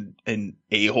everybody's an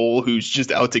a-hole who's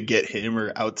just out to get him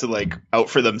or out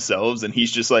for themselves. And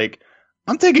he's just like,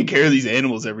 I'm taking care of these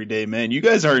animals every day, man. You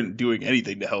guys aren't doing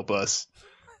anything to help us.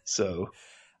 So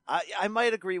I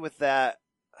might agree with that.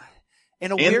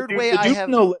 In a weird way,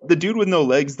 the dude with no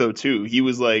legs though too. He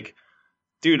was like,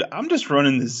 dude, I'm just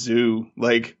running the zoo.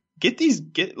 Like,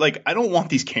 I don't want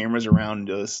these cameras around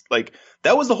us. Like,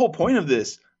 that was the whole point of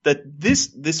this. That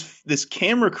this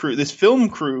camera crew, this film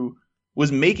crew,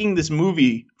 was making this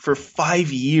movie for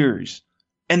 5 years,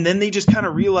 and then they just kind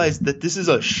of realized that this is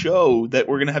a show that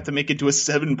we're gonna have to make into a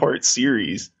 7-part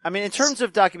series. I mean, in terms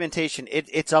of documentation,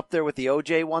 it's up there with the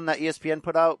OJ one that ESPN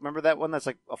put out. Remember that one? That's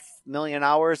like 1,000,000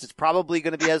 hours. It's probably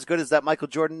going to be as good as that Michael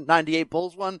Jordan 98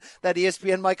 Bulls one that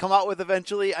ESPN might come out with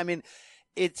eventually. I mean,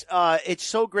 it's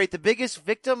so great. The biggest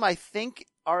victim, I think,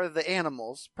 are the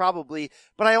animals, probably,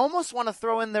 but I almost want to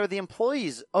throw in there the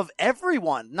employees of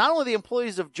everyone, not only the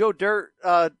employees of Joe Dirt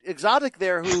Exotic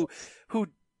there who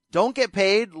don't get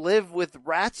paid, live with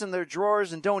rats in their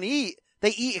drawers, and don't eat. They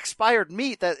eat expired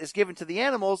meat that is given to the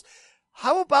animals.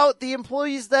 How about the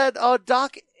employees that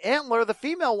Doc Antler, the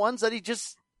female ones, that he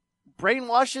just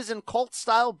brainwashes and cult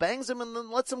style bangs them and then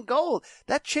lets them go?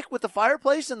 That chick with the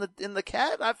fireplace and the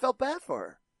cat, I felt bad for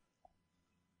her.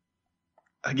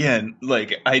 Again,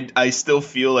 like, I still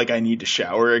feel like I need to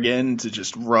shower again to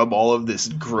just rub all of this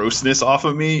grossness off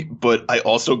of me, but I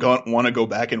also want to go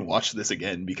back and watch this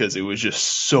again because it was just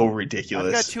so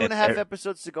ridiculous. I've got 2.5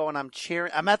 episodes to go, and I'm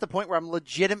cheering. I'm at the point where I'm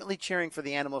legitimately cheering for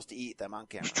the animals to eat them on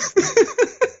camera.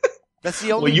 That's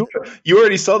the only. Well, you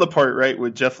already saw the part, right,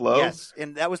 with Jeff Lowe? Yes,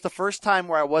 and that was the first time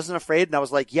where I wasn't afraid, and I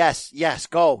was like, yes,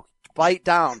 go, bite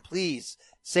down, please.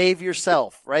 Save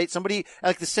yourself, right? Somebody,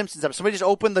 like the Simpsons episode, somebody just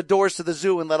open the doors to the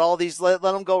zoo and let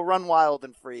them go run wild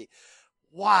and free.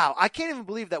 Wow, I can't even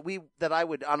believe that I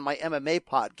would on my MMA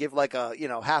pod give like a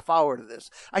half hour to this.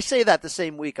 I say that the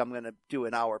same week I'm going to do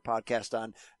an hour podcast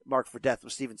on Marked for Death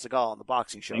with Steven Seagal on the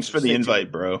boxing show. Thanks for the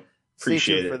invite, bro.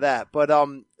 Appreciate it for that. But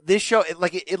this show, it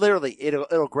literally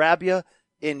it'll grab you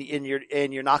and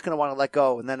you're not going to want to let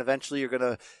go, and then eventually you're going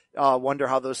to wonder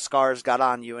how those scars got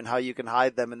on you and how you can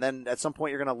hide them, and then at some point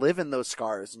you're going to live in those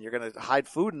scars and you're going to hide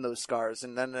food in those scars,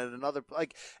 and then at another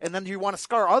and then you want to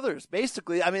scar others.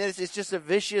 Basically, I mean, it's just a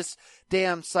vicious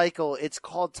damn cycle. It's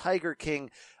called Tiger King.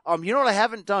 You know what I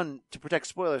haven't done to protect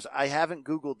spoilers? I haven't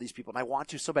Googled these people, and I want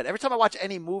to so bad. Every time I watch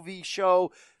any movie,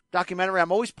 show, documentary,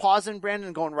 I'm always pausing, Brandon,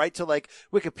 and going right to like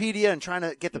Wikipedia and trying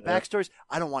to get the backstories.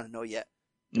 I don't want to know yet.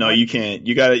 No, you can't.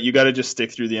 You gotta just stick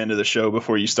through the end of the show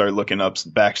before you start looking up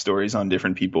backstories on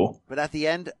different people. But at the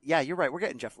end, yeah, you're right. We're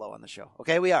getting Jeff Lowe on the show.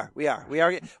 Okay, we are.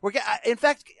 In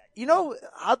fact,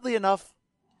 oddly enough,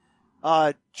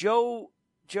 Joe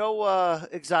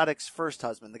Exotic's first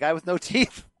husband, the guy with no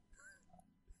teeth.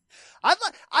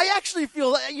 I actually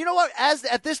feel, you know what,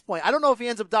 at this point, I don't know if he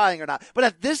ends up dying or not, but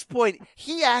at this point,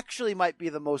 he actually might be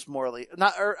the most morally,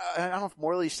 I don't know if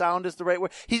morally sound is the right word.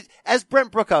 As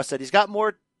Brent Brookhouse said, he's got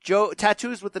more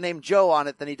tattoos with the name Joe on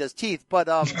it than he does teeth, but,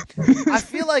 I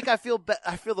feel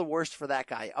the worst for that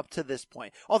guy up to this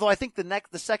point. Although I think the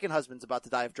second husband's about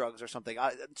to die of drugs or something.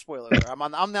 Spoiler alert.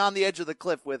 I'm on the edge of the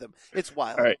cliff with him. It's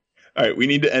wild. All right. We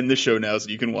need to end the show now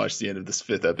so you can watch the end of this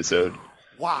 5th episode.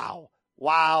 Wow.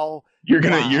 You're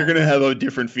gonna have a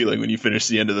different feeling when you finish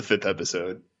the end of the 5th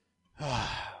episode.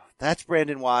 That's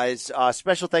Brandon Wise.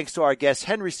 Special thanks to our guests,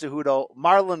 Henry Cejudo,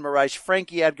 Marlon Moraes,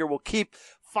 Frankie Edgar. We'll keep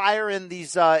firing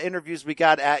these interviews we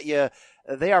got at you.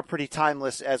 They are pretty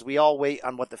timeless as we all wait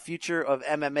on what the future of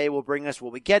MMA will bring us. Will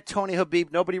we get Tony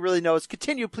Habib? Nobody really knows.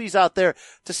 Continue, please, out there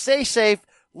to stay safe.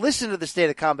 Listen to the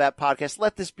State of Combat podcast.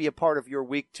 Let this be a part of your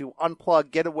week to unplug,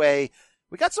 get away.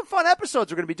 We got some fun episodes.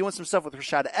 We're going to be doing some stuff with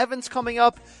Rashad Evans coming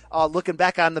up, looking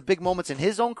back on the big moments in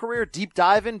his own career, deep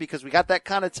diving, because we got that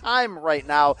kind of time right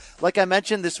now. Like I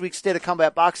mentioned, this week's State of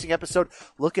Combat Boxing episode,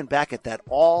 looking back at that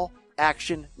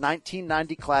all-action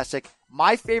 1990 classic,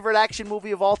 my favorite action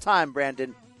movie of all time,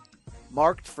 Brandon,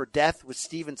 Marked for Death with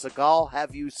Steven Seagal.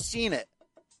 Have you seen it?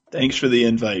 Thanks for the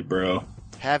invite, bro.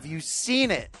 Have you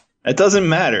seen it? It doesn't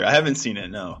matter. I haven't seen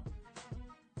it, no.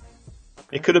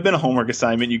 It could have been a homework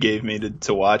assignment you gave me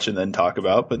to watch and then talk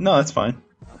about, but no, that's fine.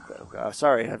 Okay.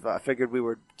 Sorry, I figured we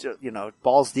were,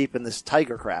 balls deep in this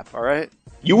tiger crap, all right?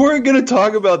 You weren't going to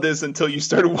talk about this until you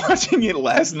started watching it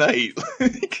last night.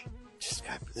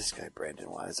 This guy, Brandon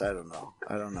Wise, I don't know.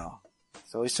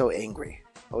 He's always so angry,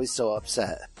 always so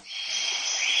upset.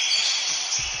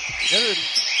 Is there a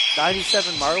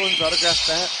 97 Marlins autographed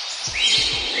bat?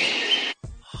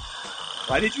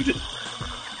 Why did you just...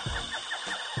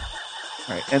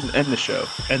 All right, end the show.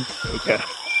 Okay.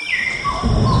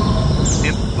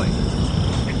 End the play.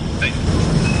 Thank you.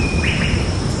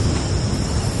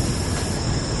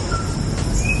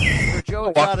 For Joe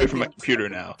Exotic, walk away from my computer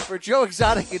now. For Joe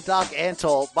Exotic and Doc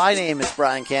Antle, my name is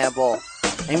Brian Campbell,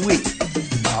 and we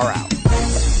are out.